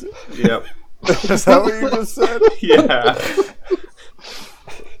banged? Yep. Is that what you just said? Yeah.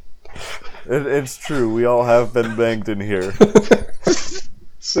 It's true. We all have been banged in here.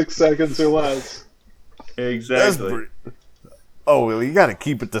 6 seconds or less. That's Exactly. pretty- Oh, well, you gotta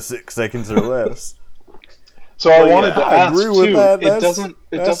keep it to 6 seconds or less. So I Well, wanted yeah, to I ask agree with too. that. It That's- doesn't.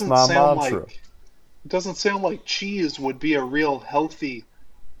 It that's doesn't my sound mantra. like. It doesn't sound like cheese would be a real healthy,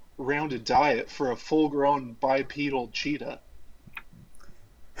 rounded diet for a full-grown bipedal cheetah.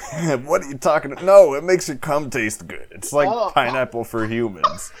 What are you talking about? No, it makes your cum taste good. It's like Oh. pineapple for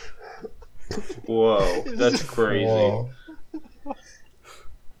humans. Whoa. That's crazy. Whoa.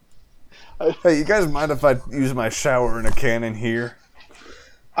 Hey, you guys mind if I use my shower in a can in here?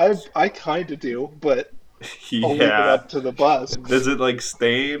 I kind of do, but I'll leave it Yeah. up to the bus. Does it like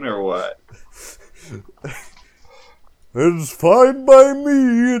stain or what? It's fine by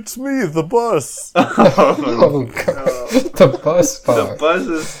me. It's me, the bus. Oh, God. The bus The box. bus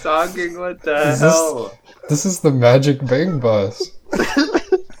is talking. What the Is this- hell? This is the Magic Bang Bus.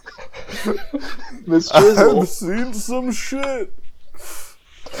 Miss I've Drizzle. seen some shit.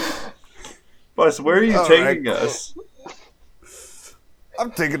 Bus, where are you All taking right. us?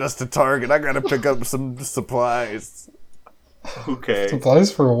 I'm taking us to Target. I gotta pick up some supplies. Okay.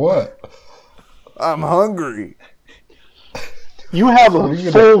 Supplies for what? I'm hungry. You have Are a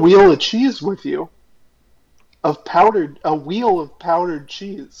you full wheel of cheese with you. A wheel of powdered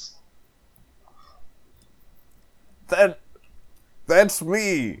cheese. That's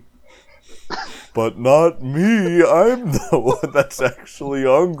me. But not me. I'm the one that's actually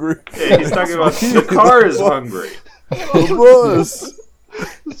hungry. Yeah, he's talking about the car is hungry. The bus.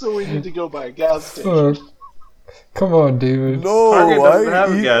 So we need to go by a gas station. Come on, David. No, Target doesn't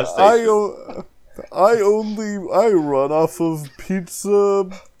have a eat- gas I run off of pizza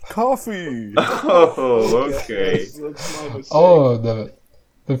coffee. Oh, okay. That's my mistake. Oh,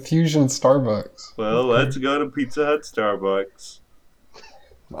 the Fusion Starbucks. Well, let's go to Pizza Hut, Starbucks.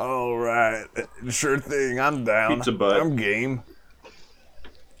 All right, sure thing. I'm down. Pizza butt. I'm game.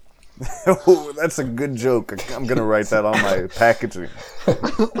 Oh, that's a good joke. I'm gonna write that on my packaging.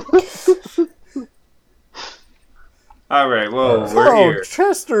 All right, well, we're here.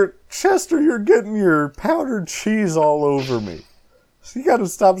 Chester, you're getting your powdered cheese all over me. So you gotta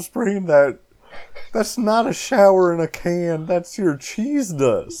stop spraying that. That's not a shower in a can. That's your cheese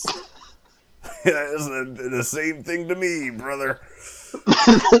dust. It's the same thing to me, brother.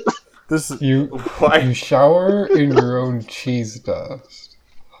 This is You Why? shower in your own cheese dust.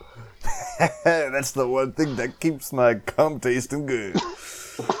 that's the one thing that keeps my cum tasting good.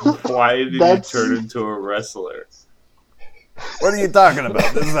 Why did That's- you turn into a wrestler? What are you talking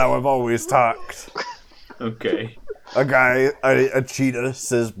about? This is how I've always talked. Okay. A cheetah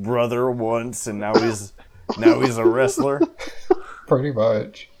says brother once, and now he's a wrestler. Pretty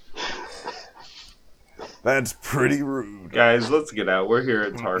much. That's pretty rude. Guys, let's get out. We're here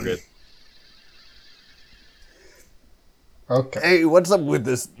at Target. Okay. Hey, what's up with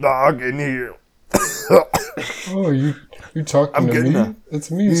this dog in here? Oh, you talking I'm to getting me? a- It's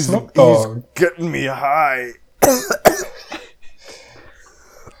me, He's Snoop Dogg. getting me high.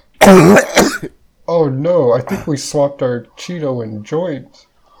 Oh no, I think we swapped our Cheeto and joint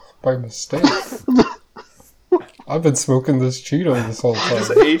by mistake. I've been smoking this Cheeto this whole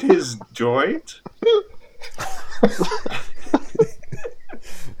Just time. ate his joint?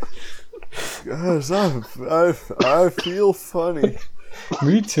 Guys, I feel funny.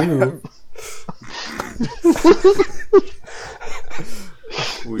 Me too.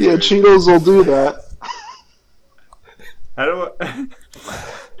 Yeah, Weird. Cheetos will do that. How do I...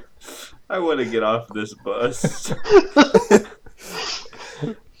 I want to get off this bus.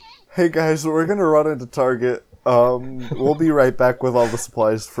 Hey guys, we're gonna run into Target. We'll be right back with all the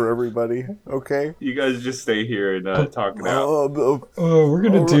supplies for everybody. Okay? You guys just stay here and talk it out. We're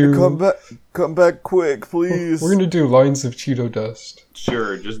gonna Alright, do. come back quick, please. We're gonna do lines of Cheeto dust.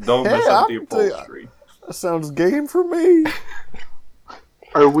 Sure, just don't Hey, mess up the I'm doing- upholstery. That sounds game for me.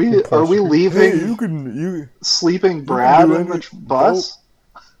 Are we Hey, leaving Hey, you sleeping Brad do in the any- bus?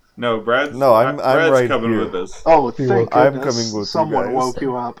 No, Brad's I'm right coming here. with us. Oh, thank I'm goodness. coming with you Someone guys. woke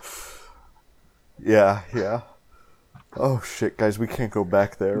you up. Yeah. Oh shit, guys, we can't go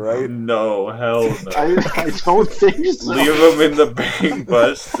back there, right? No, hell no. I don't think so. Leave him in the bang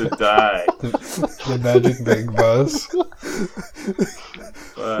bus to die. The magic big bus.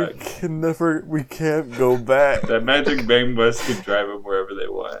 Fuck. We can't go back. That magic bang bus can drive them wherever they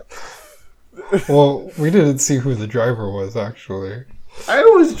want. Well, we didn't see who the driver was actually. I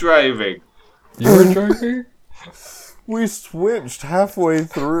was driving. You were driving? We switched halfway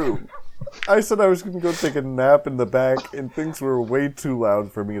through. I said I was going to go take a nap in the back, and things were way too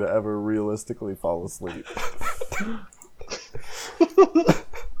loud for me to ever realistically fall asleep.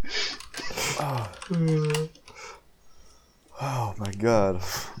 Oh my god.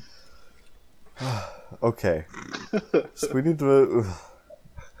 Okay. So we need to...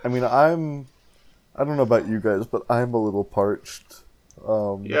 I mean, I don't know about you guys, but I'm a little parched.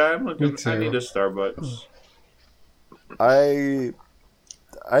 Yeah, I'm looking. Me too. I need a Starbucks.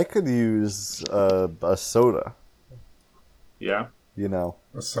 I could use a soda, Yeah. you know.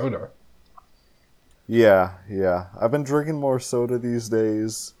 A soda. Yeah. I've been drinking more soda these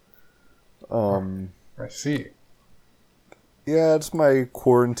days. I see. Yeah, it's my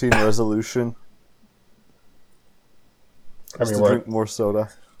quarantine resolution. I Is mean, to what drink more soda.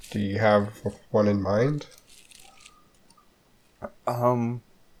 do you have one in mind?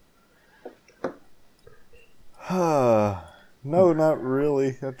 No, not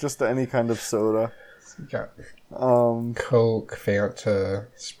really. Just any kind of soda. You got Coke, Fanta,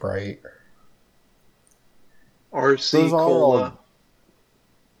 Sprite. RC Those are Cola. all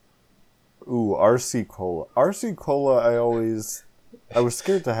Ooh, RC Cola. RC Cola, I was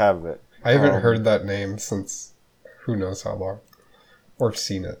scared to have it. I haven't heard that name since who knows how long. Or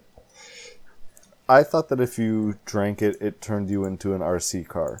seen it. I thought that if you drank it, it turned you into an RC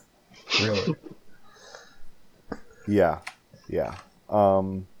car. Really? Yeah.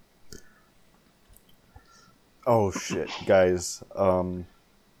 Oh shit, guys.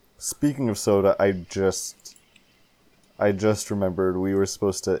 Speaking of soda, I just remembered we were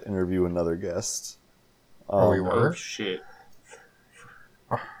supposed to interview another guest. We Oh were? shit!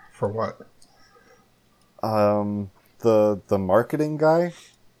 For what? The marketing guy?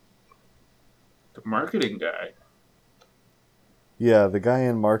 The marketing guy. Yeah, the guy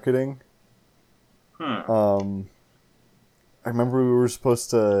in marketing. Huh. I remember we were supposed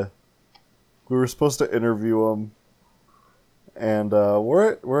to interview him, and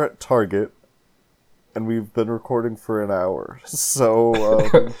we're at Target, and we've been recording for an hour. So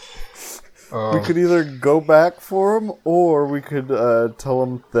we could either go back for him, or we could tell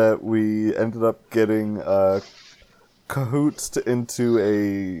him that we ended up getting cahoots into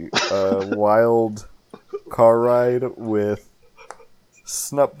a wild car ride with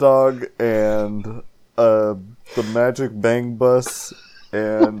Snoop Dogg and the Magic Bang Bus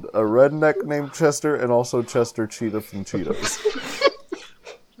and a redneck named Chester, and also Chester Cheetah from Cheetos.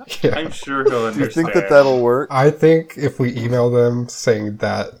 Yeah. I'm sure he'll understand. Do you think that that'll work? I think if we email them saying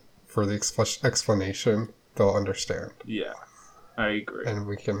that for the explanation, they'll understand. Yeah, I agree. And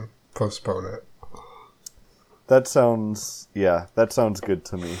we can postpone it. That sounds good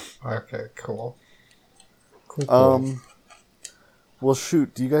to me. Okay, cool. Cool. Well,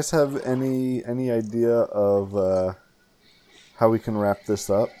 shoot. Do you guys have any idea of how we can wrap this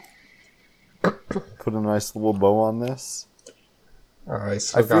up? Put a nice little bow on this. I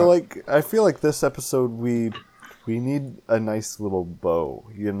feel like this episode we need a nice little bow.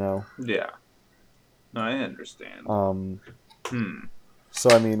 You know. Yeah. No, I understand. So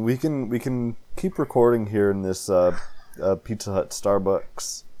I mean, we can keep recording here in this Pizza Hut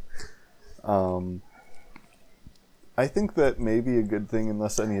Starbucks. I think that maybe a good thing,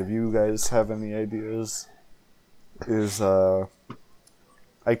 unless any of you guys have any ideas, is I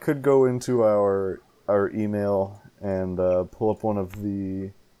could go into our email and pull up one of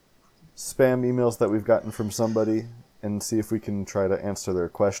the spam emails that we've gotten from somebody and see if we can try to answer their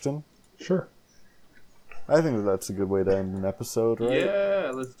question. Sure. I think that that's a good way to end an episode, right?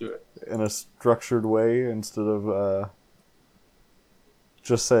 Yeah, let's do it. In a structured way instead of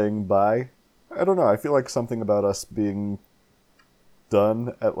just saying bye. I don't know. I feel like something about us being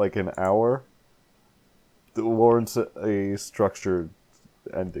done at like an hour that warrants a structured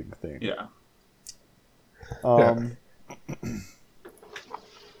ending thing. Yeah.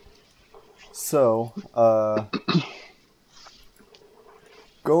 So,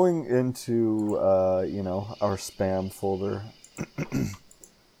 going into our spam folder,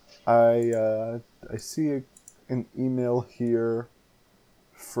 I see an email here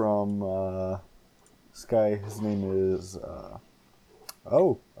from this guy. His name is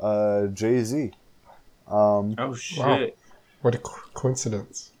Jay-Z. Oh shit! Wow. What a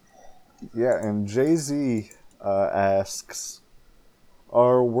coincidence. Yeah, and Jay-Z asks,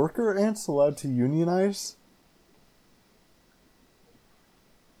 are worker ants allowed to unionize?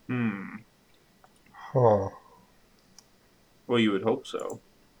 Huh. Well, you would hope so.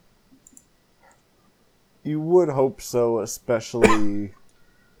 You would hope so, especially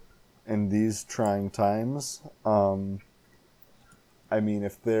in these trying times. I mean,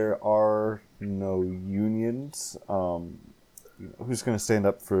 if there are no unions, who's going to stand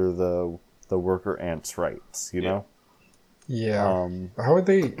up for the worker ants' rights? You know. Yeah. How would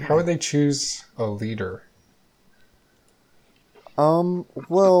they choose a leader?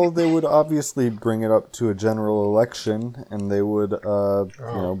 Well, they would obviously bring it up to a general election, and they would,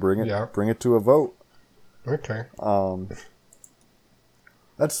 bring it to a vote. Okay.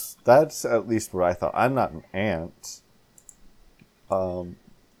 That's at least what I thought. I'm not an ant. And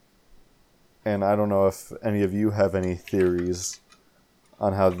I don't know if any of you have any theories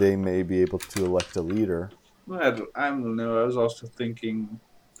on how they may be able to elect a leader. I don't know. I was also thinking,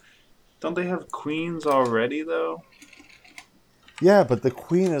 don't they have queens already, though? Yeah, but the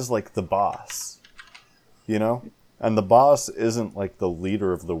queen is like the boss, you know? And the boss isn't like the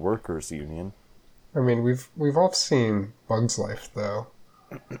leader of the workers' union. I mean, we've all seen Bug's Life, though.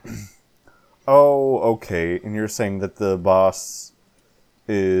 Oh, okay. And you're saying that the boss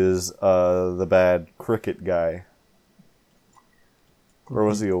is the bad cricket guy. Or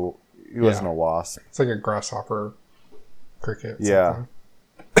was he he wasn't a wasp. It's like a grasshopper cricket. Yeah.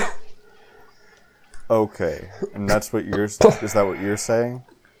 Okay. And that's what is that what you're saying?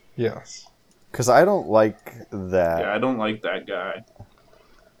 Yes. Because I don't like that. Yeah, I don't like that guy.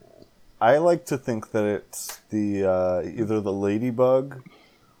 I like to think that it's the either the ladybug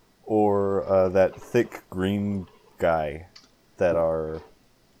or that thick green guy that are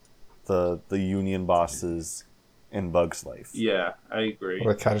the union bosses in Bug's Life. Yeah, I agree.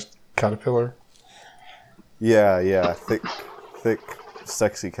 The caterpillar. Yeah, thick,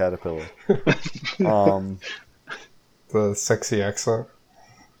 sexy caterpillar. The sexy accent.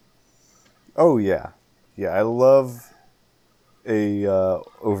 Oh yeah. I love a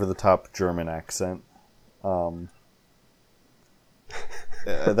over the top German accent.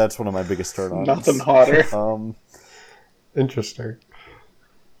 That's one of my biggest turn-ons. Nothing hotter. Interesting.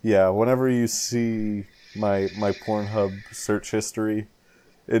 Yeah, whenever you see my Pornhub search history,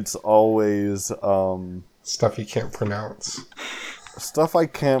 it's always Stuff you can't pronounce. stuff I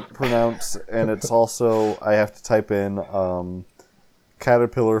can't pronounce, and it's also I have to type in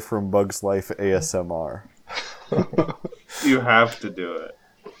Caterpillar from Bug's Life ASMR. You have to do it.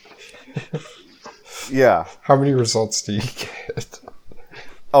 Yeah. How many results do you get?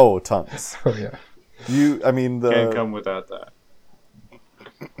 Oh, tons. Oh yeah. Can't come without that.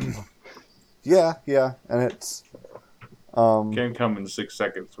 Yeah, and it's Can't come in 6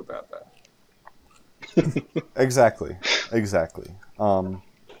 seconds without that. exactly.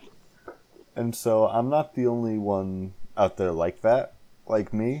 And so I'm not the only one out there like that,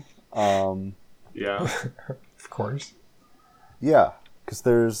 like me. Yeah. Of course. Yeah, because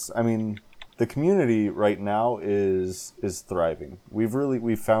the community right now is thriving.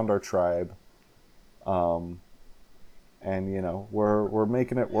 We've found our tribe, and we're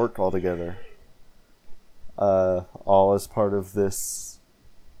making it work all together. All as part of this,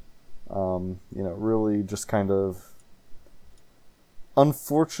 really just kind of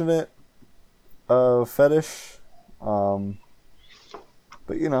unfortunate fetish. But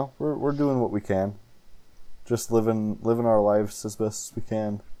we're doing what we can. Just living our lives as best as we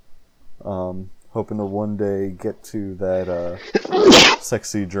can. Hoping to one day get to that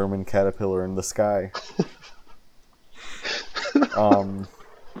sexy German caterpillar in the sky.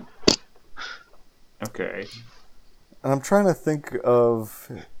 Okay. And I'm trying to think of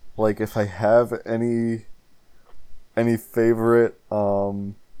if I have any favorite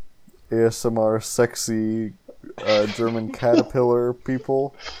ASMR sexy German caterpillar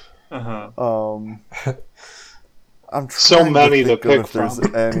people. Uh-huh. I'm So trying many to think pick of if there's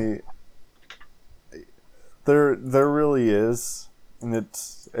from. any. There really is, and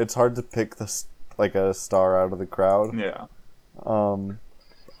it's hard to pick a star out of the crowd. Yeah.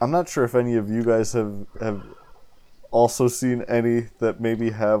 I'm not sure if any of you guys have also seen any that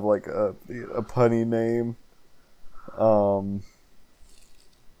maybe have a punny name.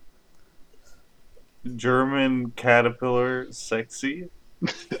 German caterpillar sexy.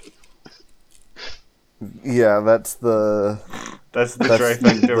 Yeah, that's the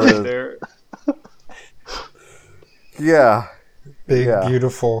trifecta right there. yeah. Big Yeah.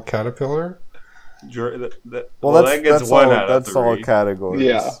 beautiful caterpillar. Well, that gets one out of that's 3. all categories.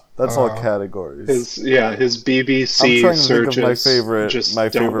 Yeah. That's all categories. His BBC I'm trying to think searches of my just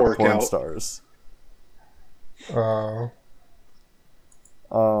don't favorite work porn out. stars.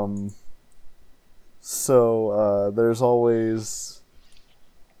 So there's always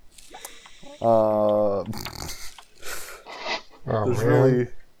Oh man.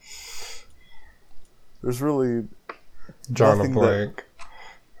 there's really John nothing Blank.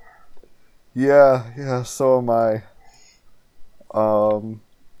 yeah, so am I.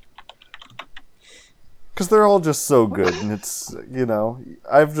 Because they're all just so good, and it's,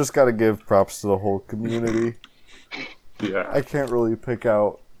 I've just got to give props to the whole community. Yeah. I can't really pick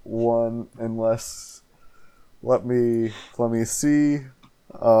out one unless, let me see,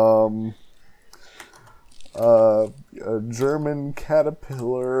 German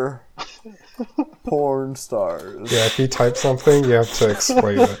caterpillar porn stars. Yeah, if you type something, you have to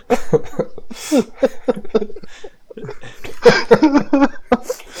explain it.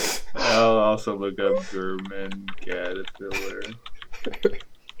 I'll also look up German caterpillar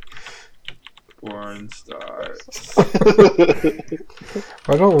porn stars.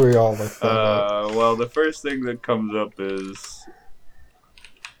 Why don't we all look that up? Well, the first thing that comes up is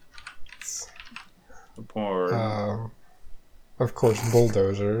the porn. Of course,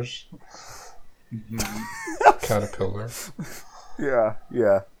 bulldozers. Caterpillar. Yeah.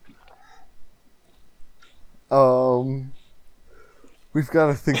 We've got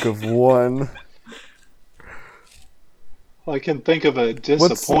to think of one. I can think of a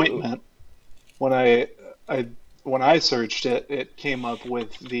disappointment. When I searched it, it came up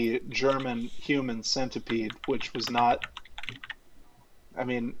with the German human centipede, which was not I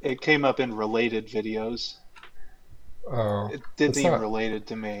mean, it came up in related videos. Oh, It didn't it's even not- relate it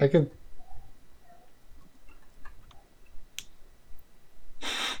to me. I could.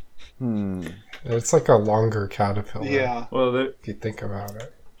 It's like a longer caterpillar. Yeah. Well, If you think about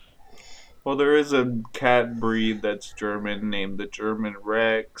it. there is a cat breed that's German named the German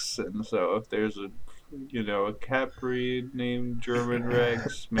Rex, and so if there's a cat breed named German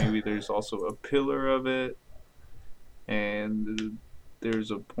Rex, maybe there's also a pillar of it, and there's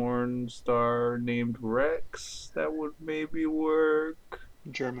a porn star named Rex that would maybe work.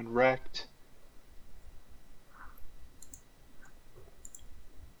 German wrecked.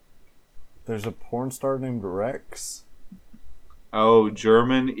 There's a porn star named Rex. Oh,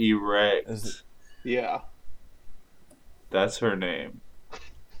 German Erect. Is it- Yeah. That's her name.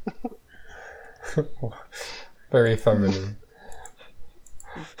 Very feminine.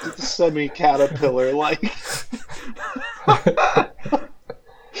 Semi-caterpillar, like.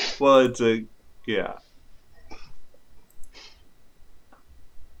 Well, it's a yeah.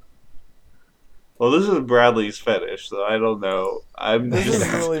 Well, this is Bradley's fetish, so I don't know. This is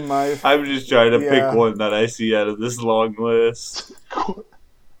really my. I'm just trying to Yeah. pick one that I see out of this long list.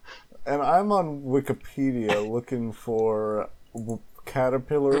 And I'm on Wikipedia looking for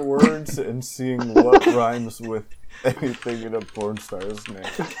caterpillar words and seeing what rhymes with anything in a porn star's name.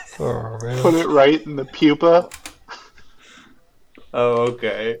 Oh man. Put it right in the pupa. Oh,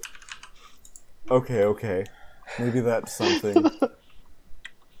 okay. Okay. Maybe that's something.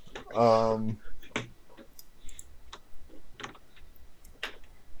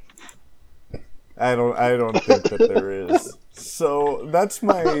 I don't think that there is. So that's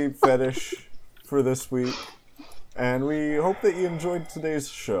my fetish for this week, and we hope that you enjoyed today's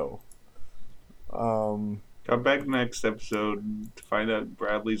show. Come back next episode to find out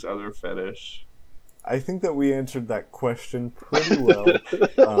Bradley's other fetish. I think that we answered that question pretty well.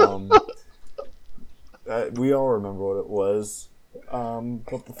 We all remember what it was.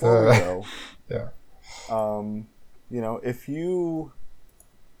 But before we go, Yeah. if you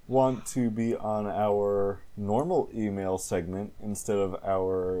want to be on our normal email segment instead of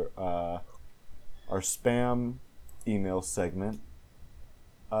our spam email segment,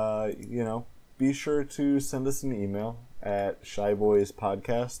 be sure to send us an email at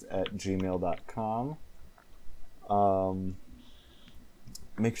shyboyspodcast@gmail.com.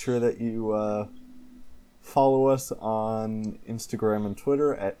 Make sure that you follow us on Instagram and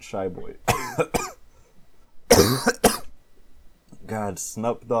Twitter at shyboy. God,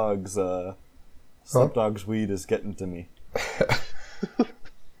 Snup Dogg's weed is getting to me.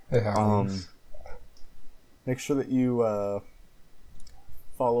 Yeah. Make sure that you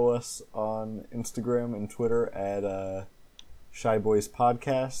follow us on Instagram and Twitter at Shy Boys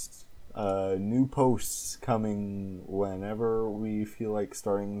Podcast. New posts coming whenever we feel like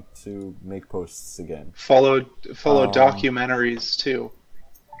starting to make posts again. Follow documentaries too.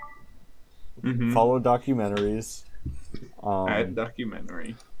 Mm-hmm. Follow documentaries. Add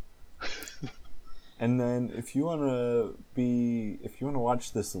documentary. And then if you wanna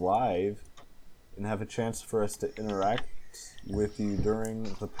watch this live and have a chance for us to interact with you during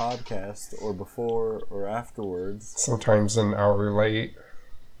the podcast or before or afterwards, Sometimes an hour late.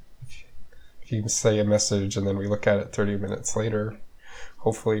 If you say a message and then we look at it 30 minutes later,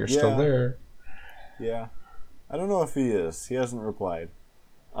 hopefully you're still Yeah. there. yeah, I don't know if he is. He hasn't replied.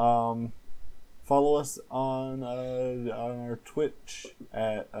 Follow us on our Twitch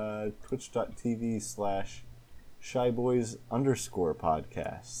at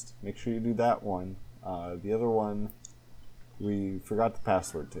twitch.tv/shyboys_podcast. Make sure you do that one. The other one, we forgot the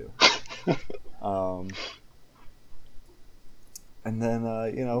password to. And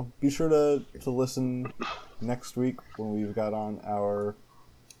then, be sure to listen next week when we've got on our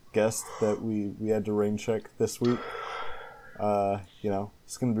guest that we had to rain check this week.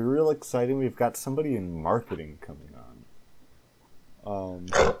 It's going to be real exciting. We've got somebody in marketing coming on.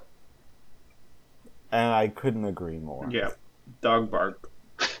 And I couldn't agree more. Yeah. Dog bark.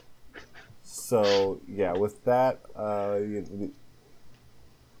 So, yeah, with that,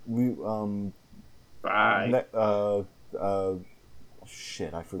 Bye.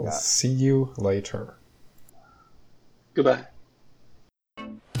 Shit, I We'll forgot. see you later. Goodbye.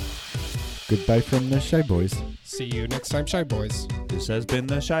 Goodbye from the Shy Boys. See you next time, Shy Boys. This has been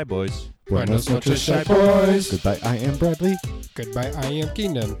the Shy Boys. Buenos noches, Shy Boys. Goodbye, I am Bradley. Goodbye, I am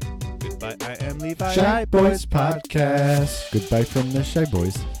Keenan. Goodbye, I am Levi. Shy Boys Podcast. Goodbye from the Shy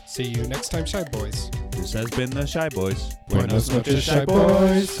Boys. See you next time, Shy Boys. This has been the Shy Boys. Buenos noches, Shy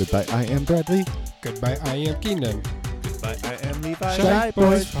Boys. Goodbye, I am Bradley. Goodbye, I am Keenan. Goodbye, I am Levi. Shy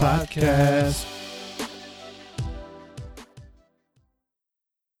Boys Podcast.